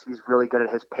Franz, he's really good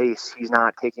at his pace. He's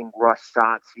not taking rush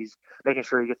shots. He's making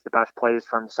sure he gets the best plays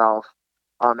for himself.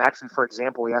 Actually, for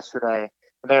example, yesterday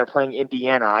when they were playing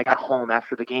Indiana, I got home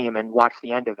after the game and watched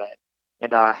the end of it.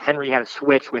 And Henry had a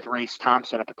switch with Race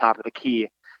Thompson at the top of the key.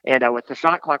 And with the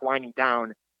shot clock winding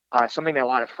down, something that a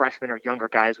lot of freshmen or younger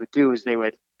guys would do is they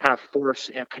would kind of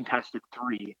force a contested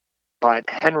 3. But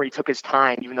Henry took his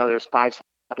time, even though there's 5 seconds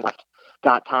left.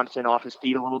 got Thompson off his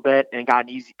feet a little bit and got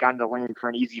in the lane for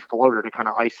an easy floater to kind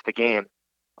of ice the game.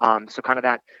 So kind of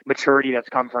that maturity that's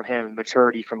come from him,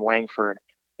 maturity from Langford,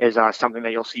 is something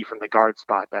that you'll see from the guard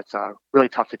spot. That's really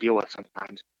tough to deal with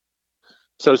sometimes.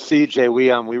 So CJ,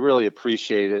 we really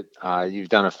appreciate it. You've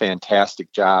done a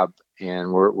fantastic job,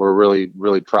 and we're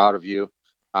really proud of you.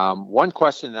 One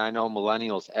question that I know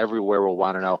millennials everywhere will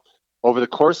want to know: over the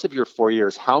course of your 4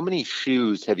 years, how many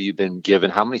shoes have you been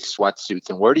given? How many sweatsuits,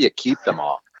 and where do you keep them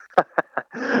all?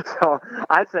 So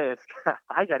I'd say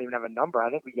I can't even have a number.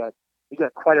 I think we get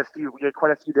quite a few. We get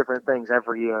quite a few different things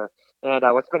every year. And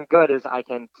what's been good is I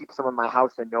can keep some in my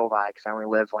house in Novi because I only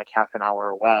live like half an hour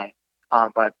away.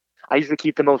 But I usually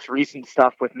keep the most recent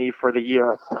stuff with me for the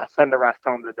year. I send the rest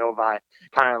home to Novi,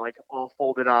 kind of like all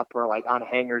folded up or like on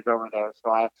hangers over there.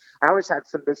 So I always had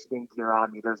some Michigan gear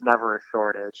on me. There's never a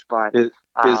shortage. But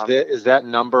is that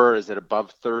number, is it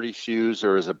above 30 shoes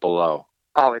or is it below?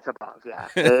 Oh, it's above, yeah.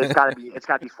 It's got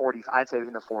to be 40. I'd say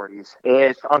in the 40s.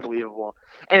 It's unbelievable,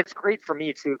 and it's great for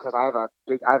me too because I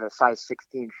have a size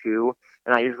 16 shoe,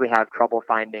 and I usually have trouble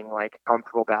finding like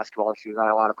comfortable basketball shoes. I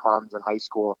had a lot of problems in high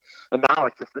school, and now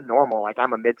it's just the normal. Like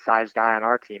I'm a mid-sized guy on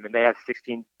our team, and they have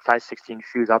size 16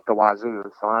 shoes up the wazoo.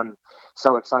 So I'm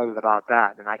so excited about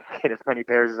that, and I can get as many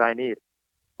pairs as I need.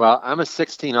 Well, I'm a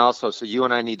 16 also, so you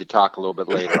and I need to talk a little bit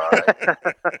later. All right.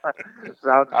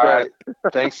 Sounds all good.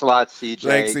 Right. Thanks a lot, CJ.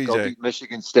 Thanks, CJ. Go beat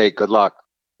Michigan State. Good luck.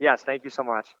 Yes, thank you so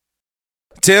much.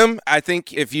 Tim, I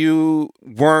think if you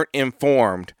weren't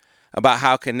informed about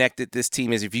how connected this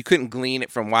team is, if you couldn't glean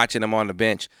it from watching them on the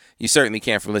bench, you certainly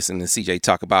can from listening to CJ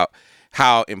talk about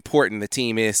how important the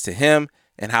team is to him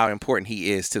and how important he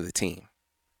is to the team.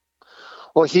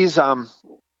 Well, he's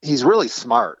really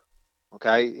smart.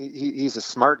 Okay, he's a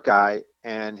smart guy,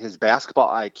 and his basketball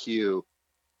IQ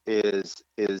is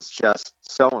just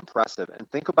so impressive.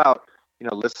 And think about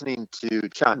listening to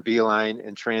John Beilein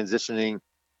and transitioning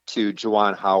to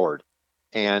Juwan Howard,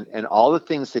 and all the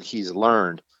things that he's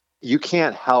learned. You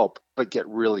can't help but get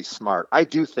really smart. I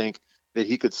do think that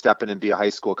he could step in and be a high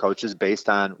school coach, just based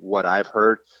on what I've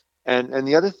heard. And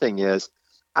the other thing is,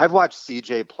 I've watched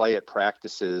CJ play at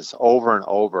practices over and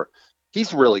over.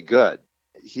 He's really good.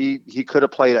 He could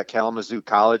have played at Kalamazoo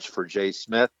College for Jay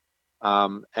Smith,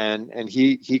 and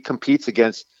he competes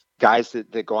against guys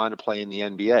that go on to play in the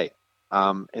NBA.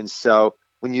 And so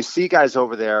when you see guys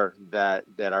over there that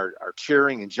are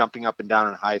cheering and jumping up and down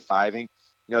and high fiving,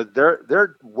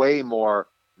 they're way more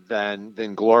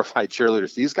than glorified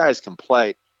cheerleaders. These guys can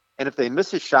play, and if they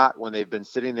miss a shot when they've been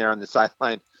sitting there on the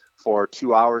sideline for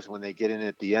 2 hours, when they get in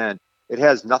at the end, it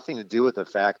has nothing to do with the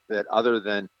fact that other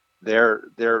than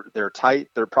they're tight.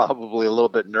 They're probably a little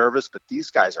bit nervous, but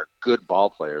these guys are good ball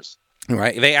players.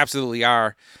 Right. They absolutely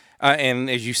are.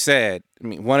 And as you said, I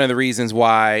mean, one of the reasons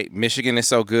why Michigan is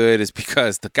so good is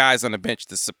because the guys on the bench,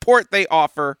 the support they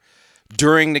offer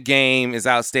during the game is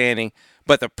outstanding,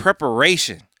 but the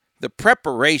preparation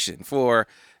for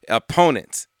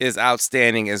opponents is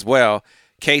outstanding as well.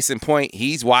 Case in point,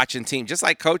 he's watching teams, just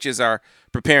like coaches are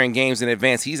preparing games in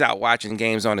advance. He's out watching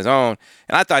games on his own.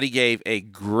 And I thought he gave a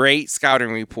great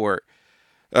scouting report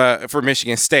for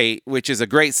Michigan State, which is a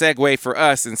great segue for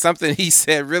us. And something he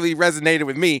said really resonated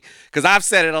with me because I've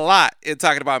said it a lot in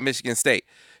talking about Michigan State.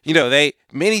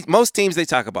 Most teams, they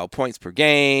talk about points per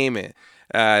game and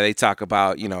they talk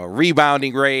about,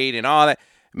 rebounding rate and all that.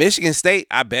 Michigan State,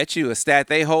 I bet you a stat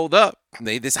they hold up.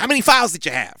 How many fouls did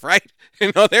you have, right?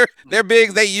 They're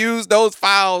big. They use those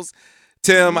fouls.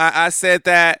 Tim, I said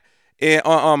that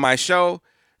on my show.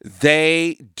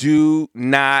 They do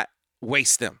not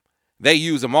waste them. They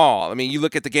use them all. I mean, you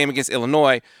look at the game against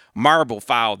Illinois, Marble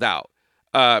fouled out.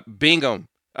 Kithier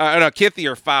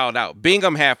fouled out.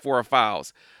 Bingham had 4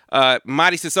 fouls.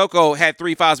 Mady Sissoko had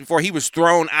 3 fouls before he was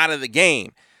thrown out of the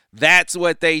game. That's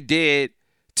what they did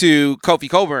to Kofi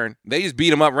Cockburn. They just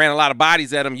beat him up, ran a lot of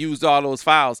bodies at him, used all those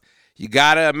fouls. You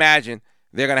got to imagine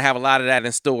they're going to have a lot of that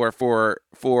in store for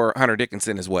Hunter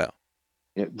Dickinson as well.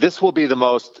 Yeah, this will be the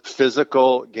most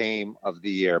physical game of the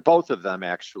year, both of them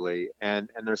actually. And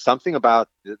there's something about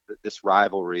this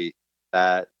rivalry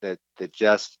that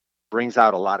just brings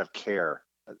out a lot of care.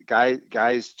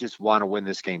 Guys just want to win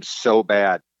this game so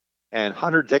bad. And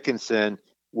Hunter Dickinson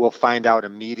will find out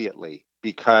immediately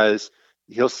because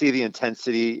he'll see the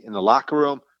intensity in the locker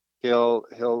room.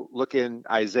 He'll look in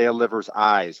Isaiah Liver's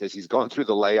eyes as he's going through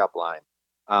the layup line.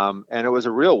 And it was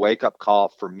a real wake-up call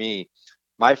for me.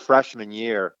 My freshman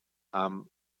year,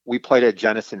 we played at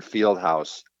Jennison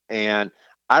Fieldhouse. And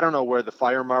I don't know where the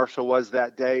fire marshal was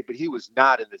that day, but he was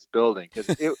not in this building because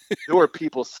there were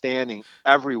people standing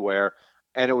everywhere.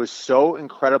 And it was so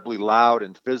incredibly loud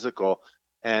and physical.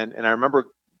 And I remember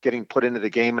getting put into the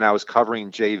game, and I was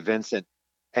covering Jay Vincent,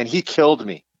 and he killed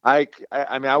me. I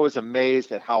mean, I was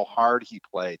amazed at how hard he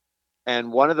played.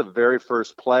 And one of the very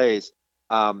first plays,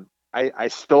 I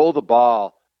stole the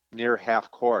ball near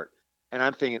half court, and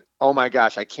I'm thinking, oh my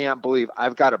gosh, I can't believe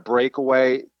I've got a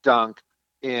breakaway dunk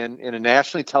in a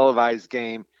nationally televised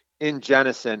game in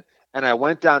Jenison, and I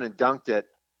went down and dunked it,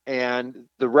 and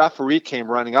the referee came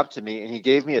running up to me, and he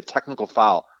gave me a technical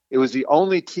foul. It was the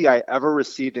only T I ever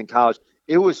received in college.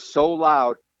 It was so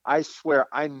loud. I swear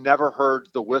I never heard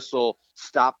the whistle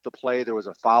stop the play. There was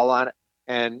a foul on it.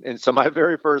 And so my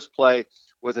very first play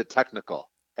was a technical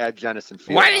at Jenison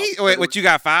Field. Why did he? What, you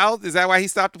got fouled? Is that why he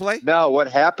stopped the play? No, what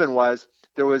happened was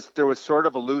there was sort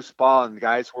of a loose ball, and the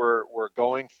guys were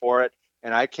going for it,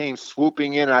 and I came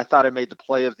swooping in, and I thought I made the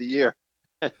play of the year.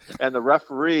 And the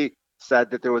referee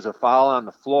said that there was a foul on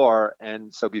the floor,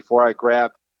 and so before I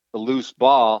grabbed the loose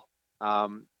ball,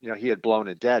 he had blown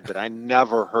it dead, but I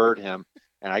never heard him.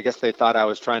 And I guess they thought I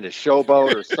was trying to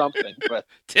showboat or something. But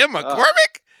Tim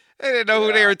McCormick? They didn't know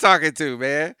who they were talking to,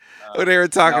 man. Who they were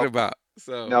talking about.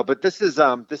 So no, but this is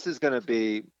going to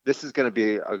be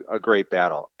a great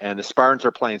battle, and the Spartans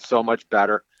are playing so much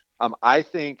better. I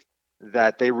think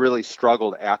that they really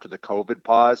struggled after the COVID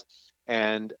pause,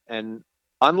 and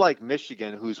unlike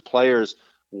Michigan, whose players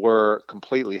were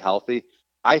completely healthy,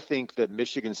 I think that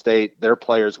Michigan State, their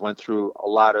players went through a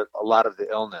lot of the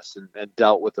illness and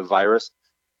dealt with the virus.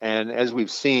 And as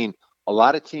we've seen, a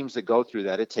lot of teams that go through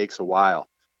that, it takes a while.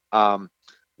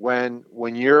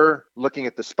 When you're looking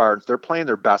at the Spartans, they're playing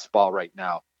their best ball right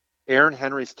now. Aaron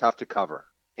Henry's tough to cover,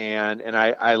 and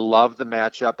I love the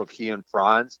matchup of he and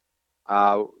Franz.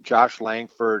 Josh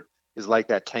Langford is like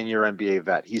that 10-year NBA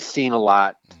vet. He's seen a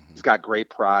lot. He's got great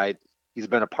pride. He's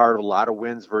been a part of a lot of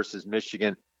wins versus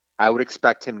Michigan. I would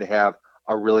expect him to have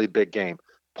a really big game.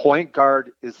 Point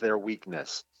guard is their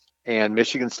weakness, and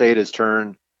Michigan State has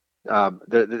turned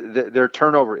their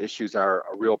turnover issues are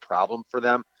a real problem for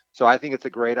them. So I think it's a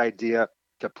great idea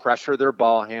to pressure their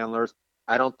ball handlers.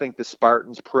 I don't think the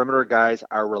Spartans' perimeter guys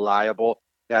are reliable.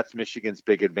 That's Michigan's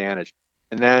big advantage.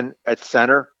 And then at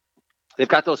center, they've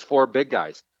got those four big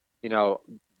guys.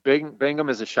 Bingham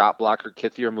is a shot blocker.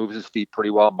 Kithier moves his feet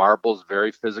pretty well. Marble's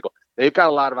very physical. They've got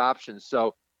a lot of options.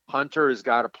 So Hunter has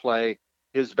got to play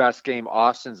his best game.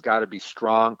 Austin's got to be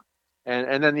strong.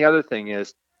 And then the other thing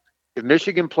is, if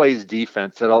Michigan plays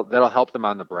defense, that'll help them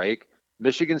on the break.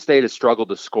 Michigan State has struggled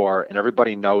to score, and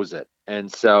everybody knows it.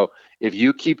 And so if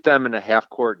you keep them in a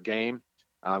half-court game,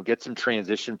 get some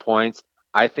transition points,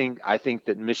 I think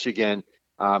that Michigan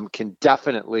can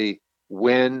definitely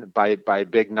win by a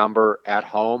big number at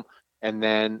home. And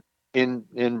then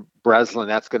in Breslin,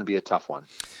 that's going to be a tough one.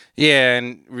 Yeah,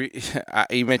 and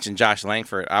you mentioned Josh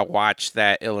Langford. I watched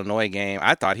that Illinois game.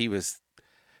 I thought he was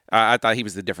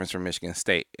the difference for Michigan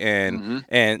State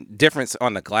and difference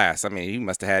on the glass. I mean, he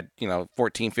must have had,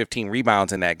 14, 15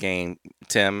 rebounds in that game,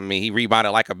 Tim. I mean, he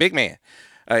rebounded like a big man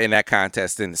in that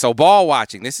contest. And so ball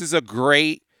watching, this is a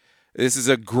great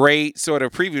sort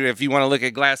of preview. If you want to look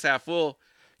at glass half full,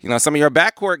 some of your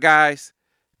backcourt guys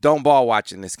don't ball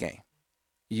watch in this game.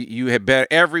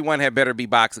 Everyone had better be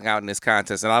boxing out in this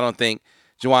contest. And I don't think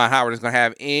Juwan Howard is going to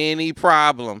have any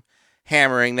problem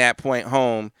hammering that point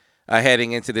home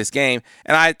heading into this game.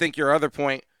 And I think your other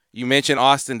point, you mentioned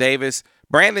Austin Davis,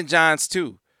 Brandon Johns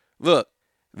too. Look,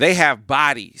 they have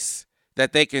bodies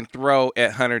that they can throw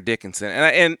at Hunter Dickinson.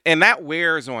 And that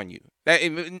wears on you.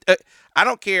 I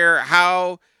don't care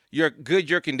how good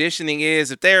your conditioning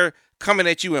is. If they're coming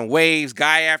at you in waves,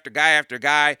 guy after guy after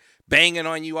guy, banging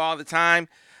on you all the time,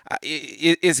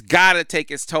 it's got to take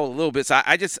its toll a little bit. So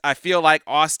I feel like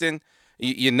Austin,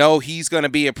 he's going to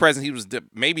be a presence. He was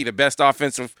maybe the best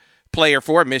offensive player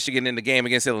for Michigan in the game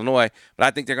against Illinois, but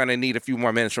I think they're going to need a few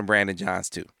more minutes from Brandon Johns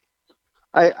too.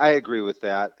 I agree with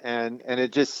that, and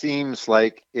it just seems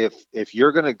like if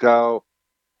you're going to go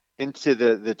into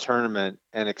the tournament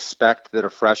and expect that a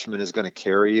freshman is going to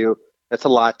carry you, that's a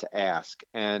lot to ask.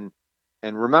 And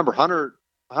remember, Hunter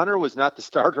was not the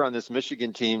starter on this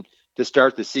Michigan team to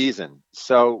start the season,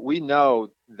 so we know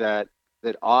that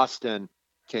Austin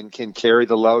can carry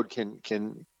the load.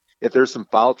 Can if there's some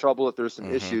foul trouble, if there's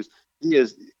some issues, he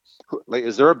is. Like,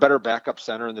 is there a better backup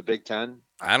center in the Big Ten?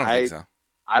 I don't think so.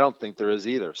 I don't think there is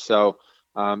either. So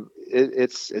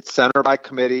it's center by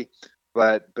committee.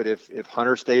 But if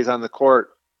Hunter stays on the court,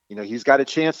 he's got a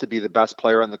chance to be the best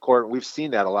player on the court. And we've seen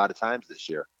that a lot of times this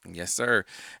year. Yes, sir.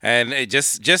 And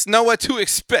just know what to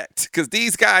expect, because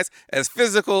these guys, as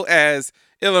physical as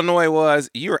Illinois was,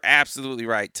 you're absolutely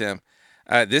right, Tim.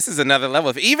 This is another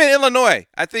level. Even Illinois,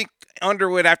 I think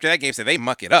Underwood after that game said they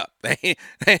muck it up. They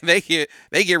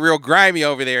get real grimy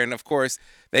over there. And of course,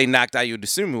 they knocked Ayu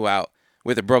Dosunmu out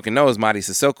with a broken nose, Madi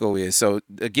Sissoko is. So,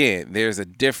 again, there's a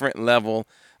different level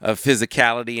of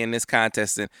physicality in this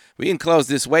contest. And we can close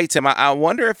this way, Tim. I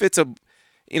wonder if it's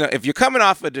if you're coming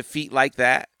off a defeat like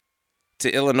that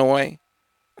to Illinois,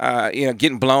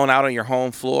 getting blown out on your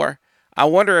home floor, I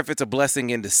wonder if it's a blessing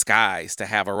in disguise to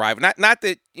have a rival. Not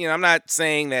that, I'm not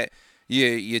saying that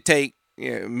you take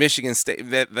Michigan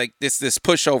State, that like this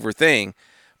pushover thing,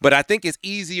 but I think it's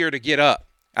easier to get up.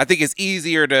 I think it's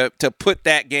easier to put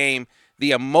that game,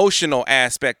 the emotional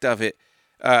aspect of it,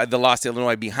 the loss to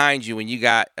Illinois, behind you when you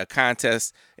got a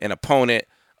contest, an opponent,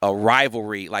 a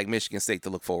rivalry like Michigan State to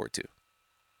look forward to.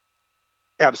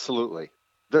 Absolutely.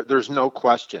 There's no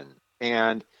question.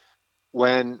 And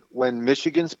when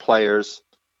Michigan's players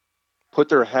put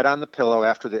their head on the pillow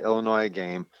after the Illinois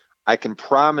game, I can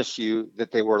promise you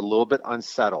that they were a little bit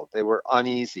unsettled. They were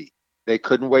uneasy. They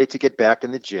couldn't wait to get back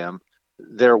in the gym.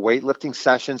 Their weightlifting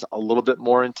sessions a little bit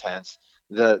more intense.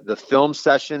 The film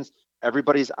sessions,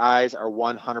 everybody's eyes are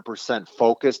 100%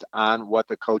 focused on what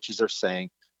the coaches are saying.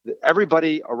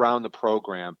 Everybody around the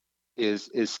program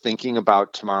is thinking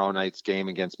about tomorrow night's game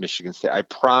against Michigan State. I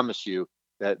promise you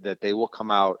that they will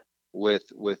come out with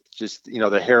just,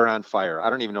 the hair on fire. I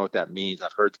don't even know what that means.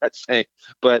 I've heard that saying,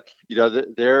 but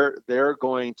they're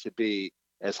going to be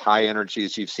as high energy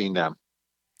as you've seen them.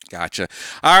 Gotcha.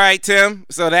 All right, Tim.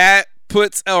 So that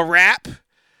puts a wrap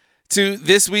to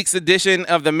this week's edition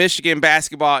of the Michigan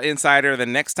Basketball Insider. The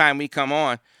next time we come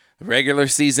on, the regular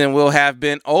season will have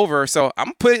been over. So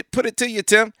I'm put it to you,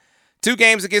 Tim. 2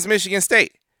 games against Michigan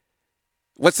State.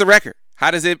 What's the record?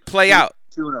 How does it play out?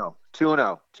 2-0.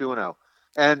 2-0.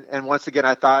 And once again,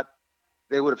 I thought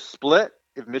they would have split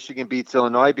if Michigan beats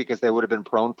Illinois because they would have been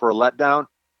prone for a letdown.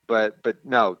 But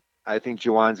no, I think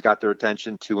Juwan's got their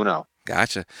attention. 2-0.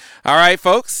 Gotcha. All right,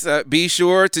 folks, be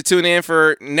sure to tune in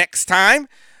for next time.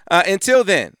 Until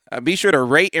then, be sure to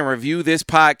rate and review this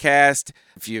podcast.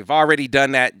 If you've already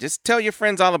done that, just tell your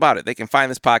friends all about it. They can find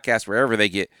this podcast wherever they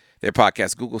get their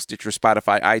podcasts: Google, Stitcher,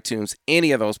 Spotify, iTunes,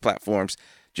 any of those platforms.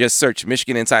 Just search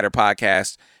Michigan Insider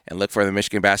Podcast and look for the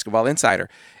Michigan Basketball Insider.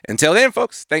 Until then,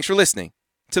 folks, thanks for listening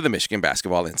to the Michigan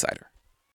Basketball Insider.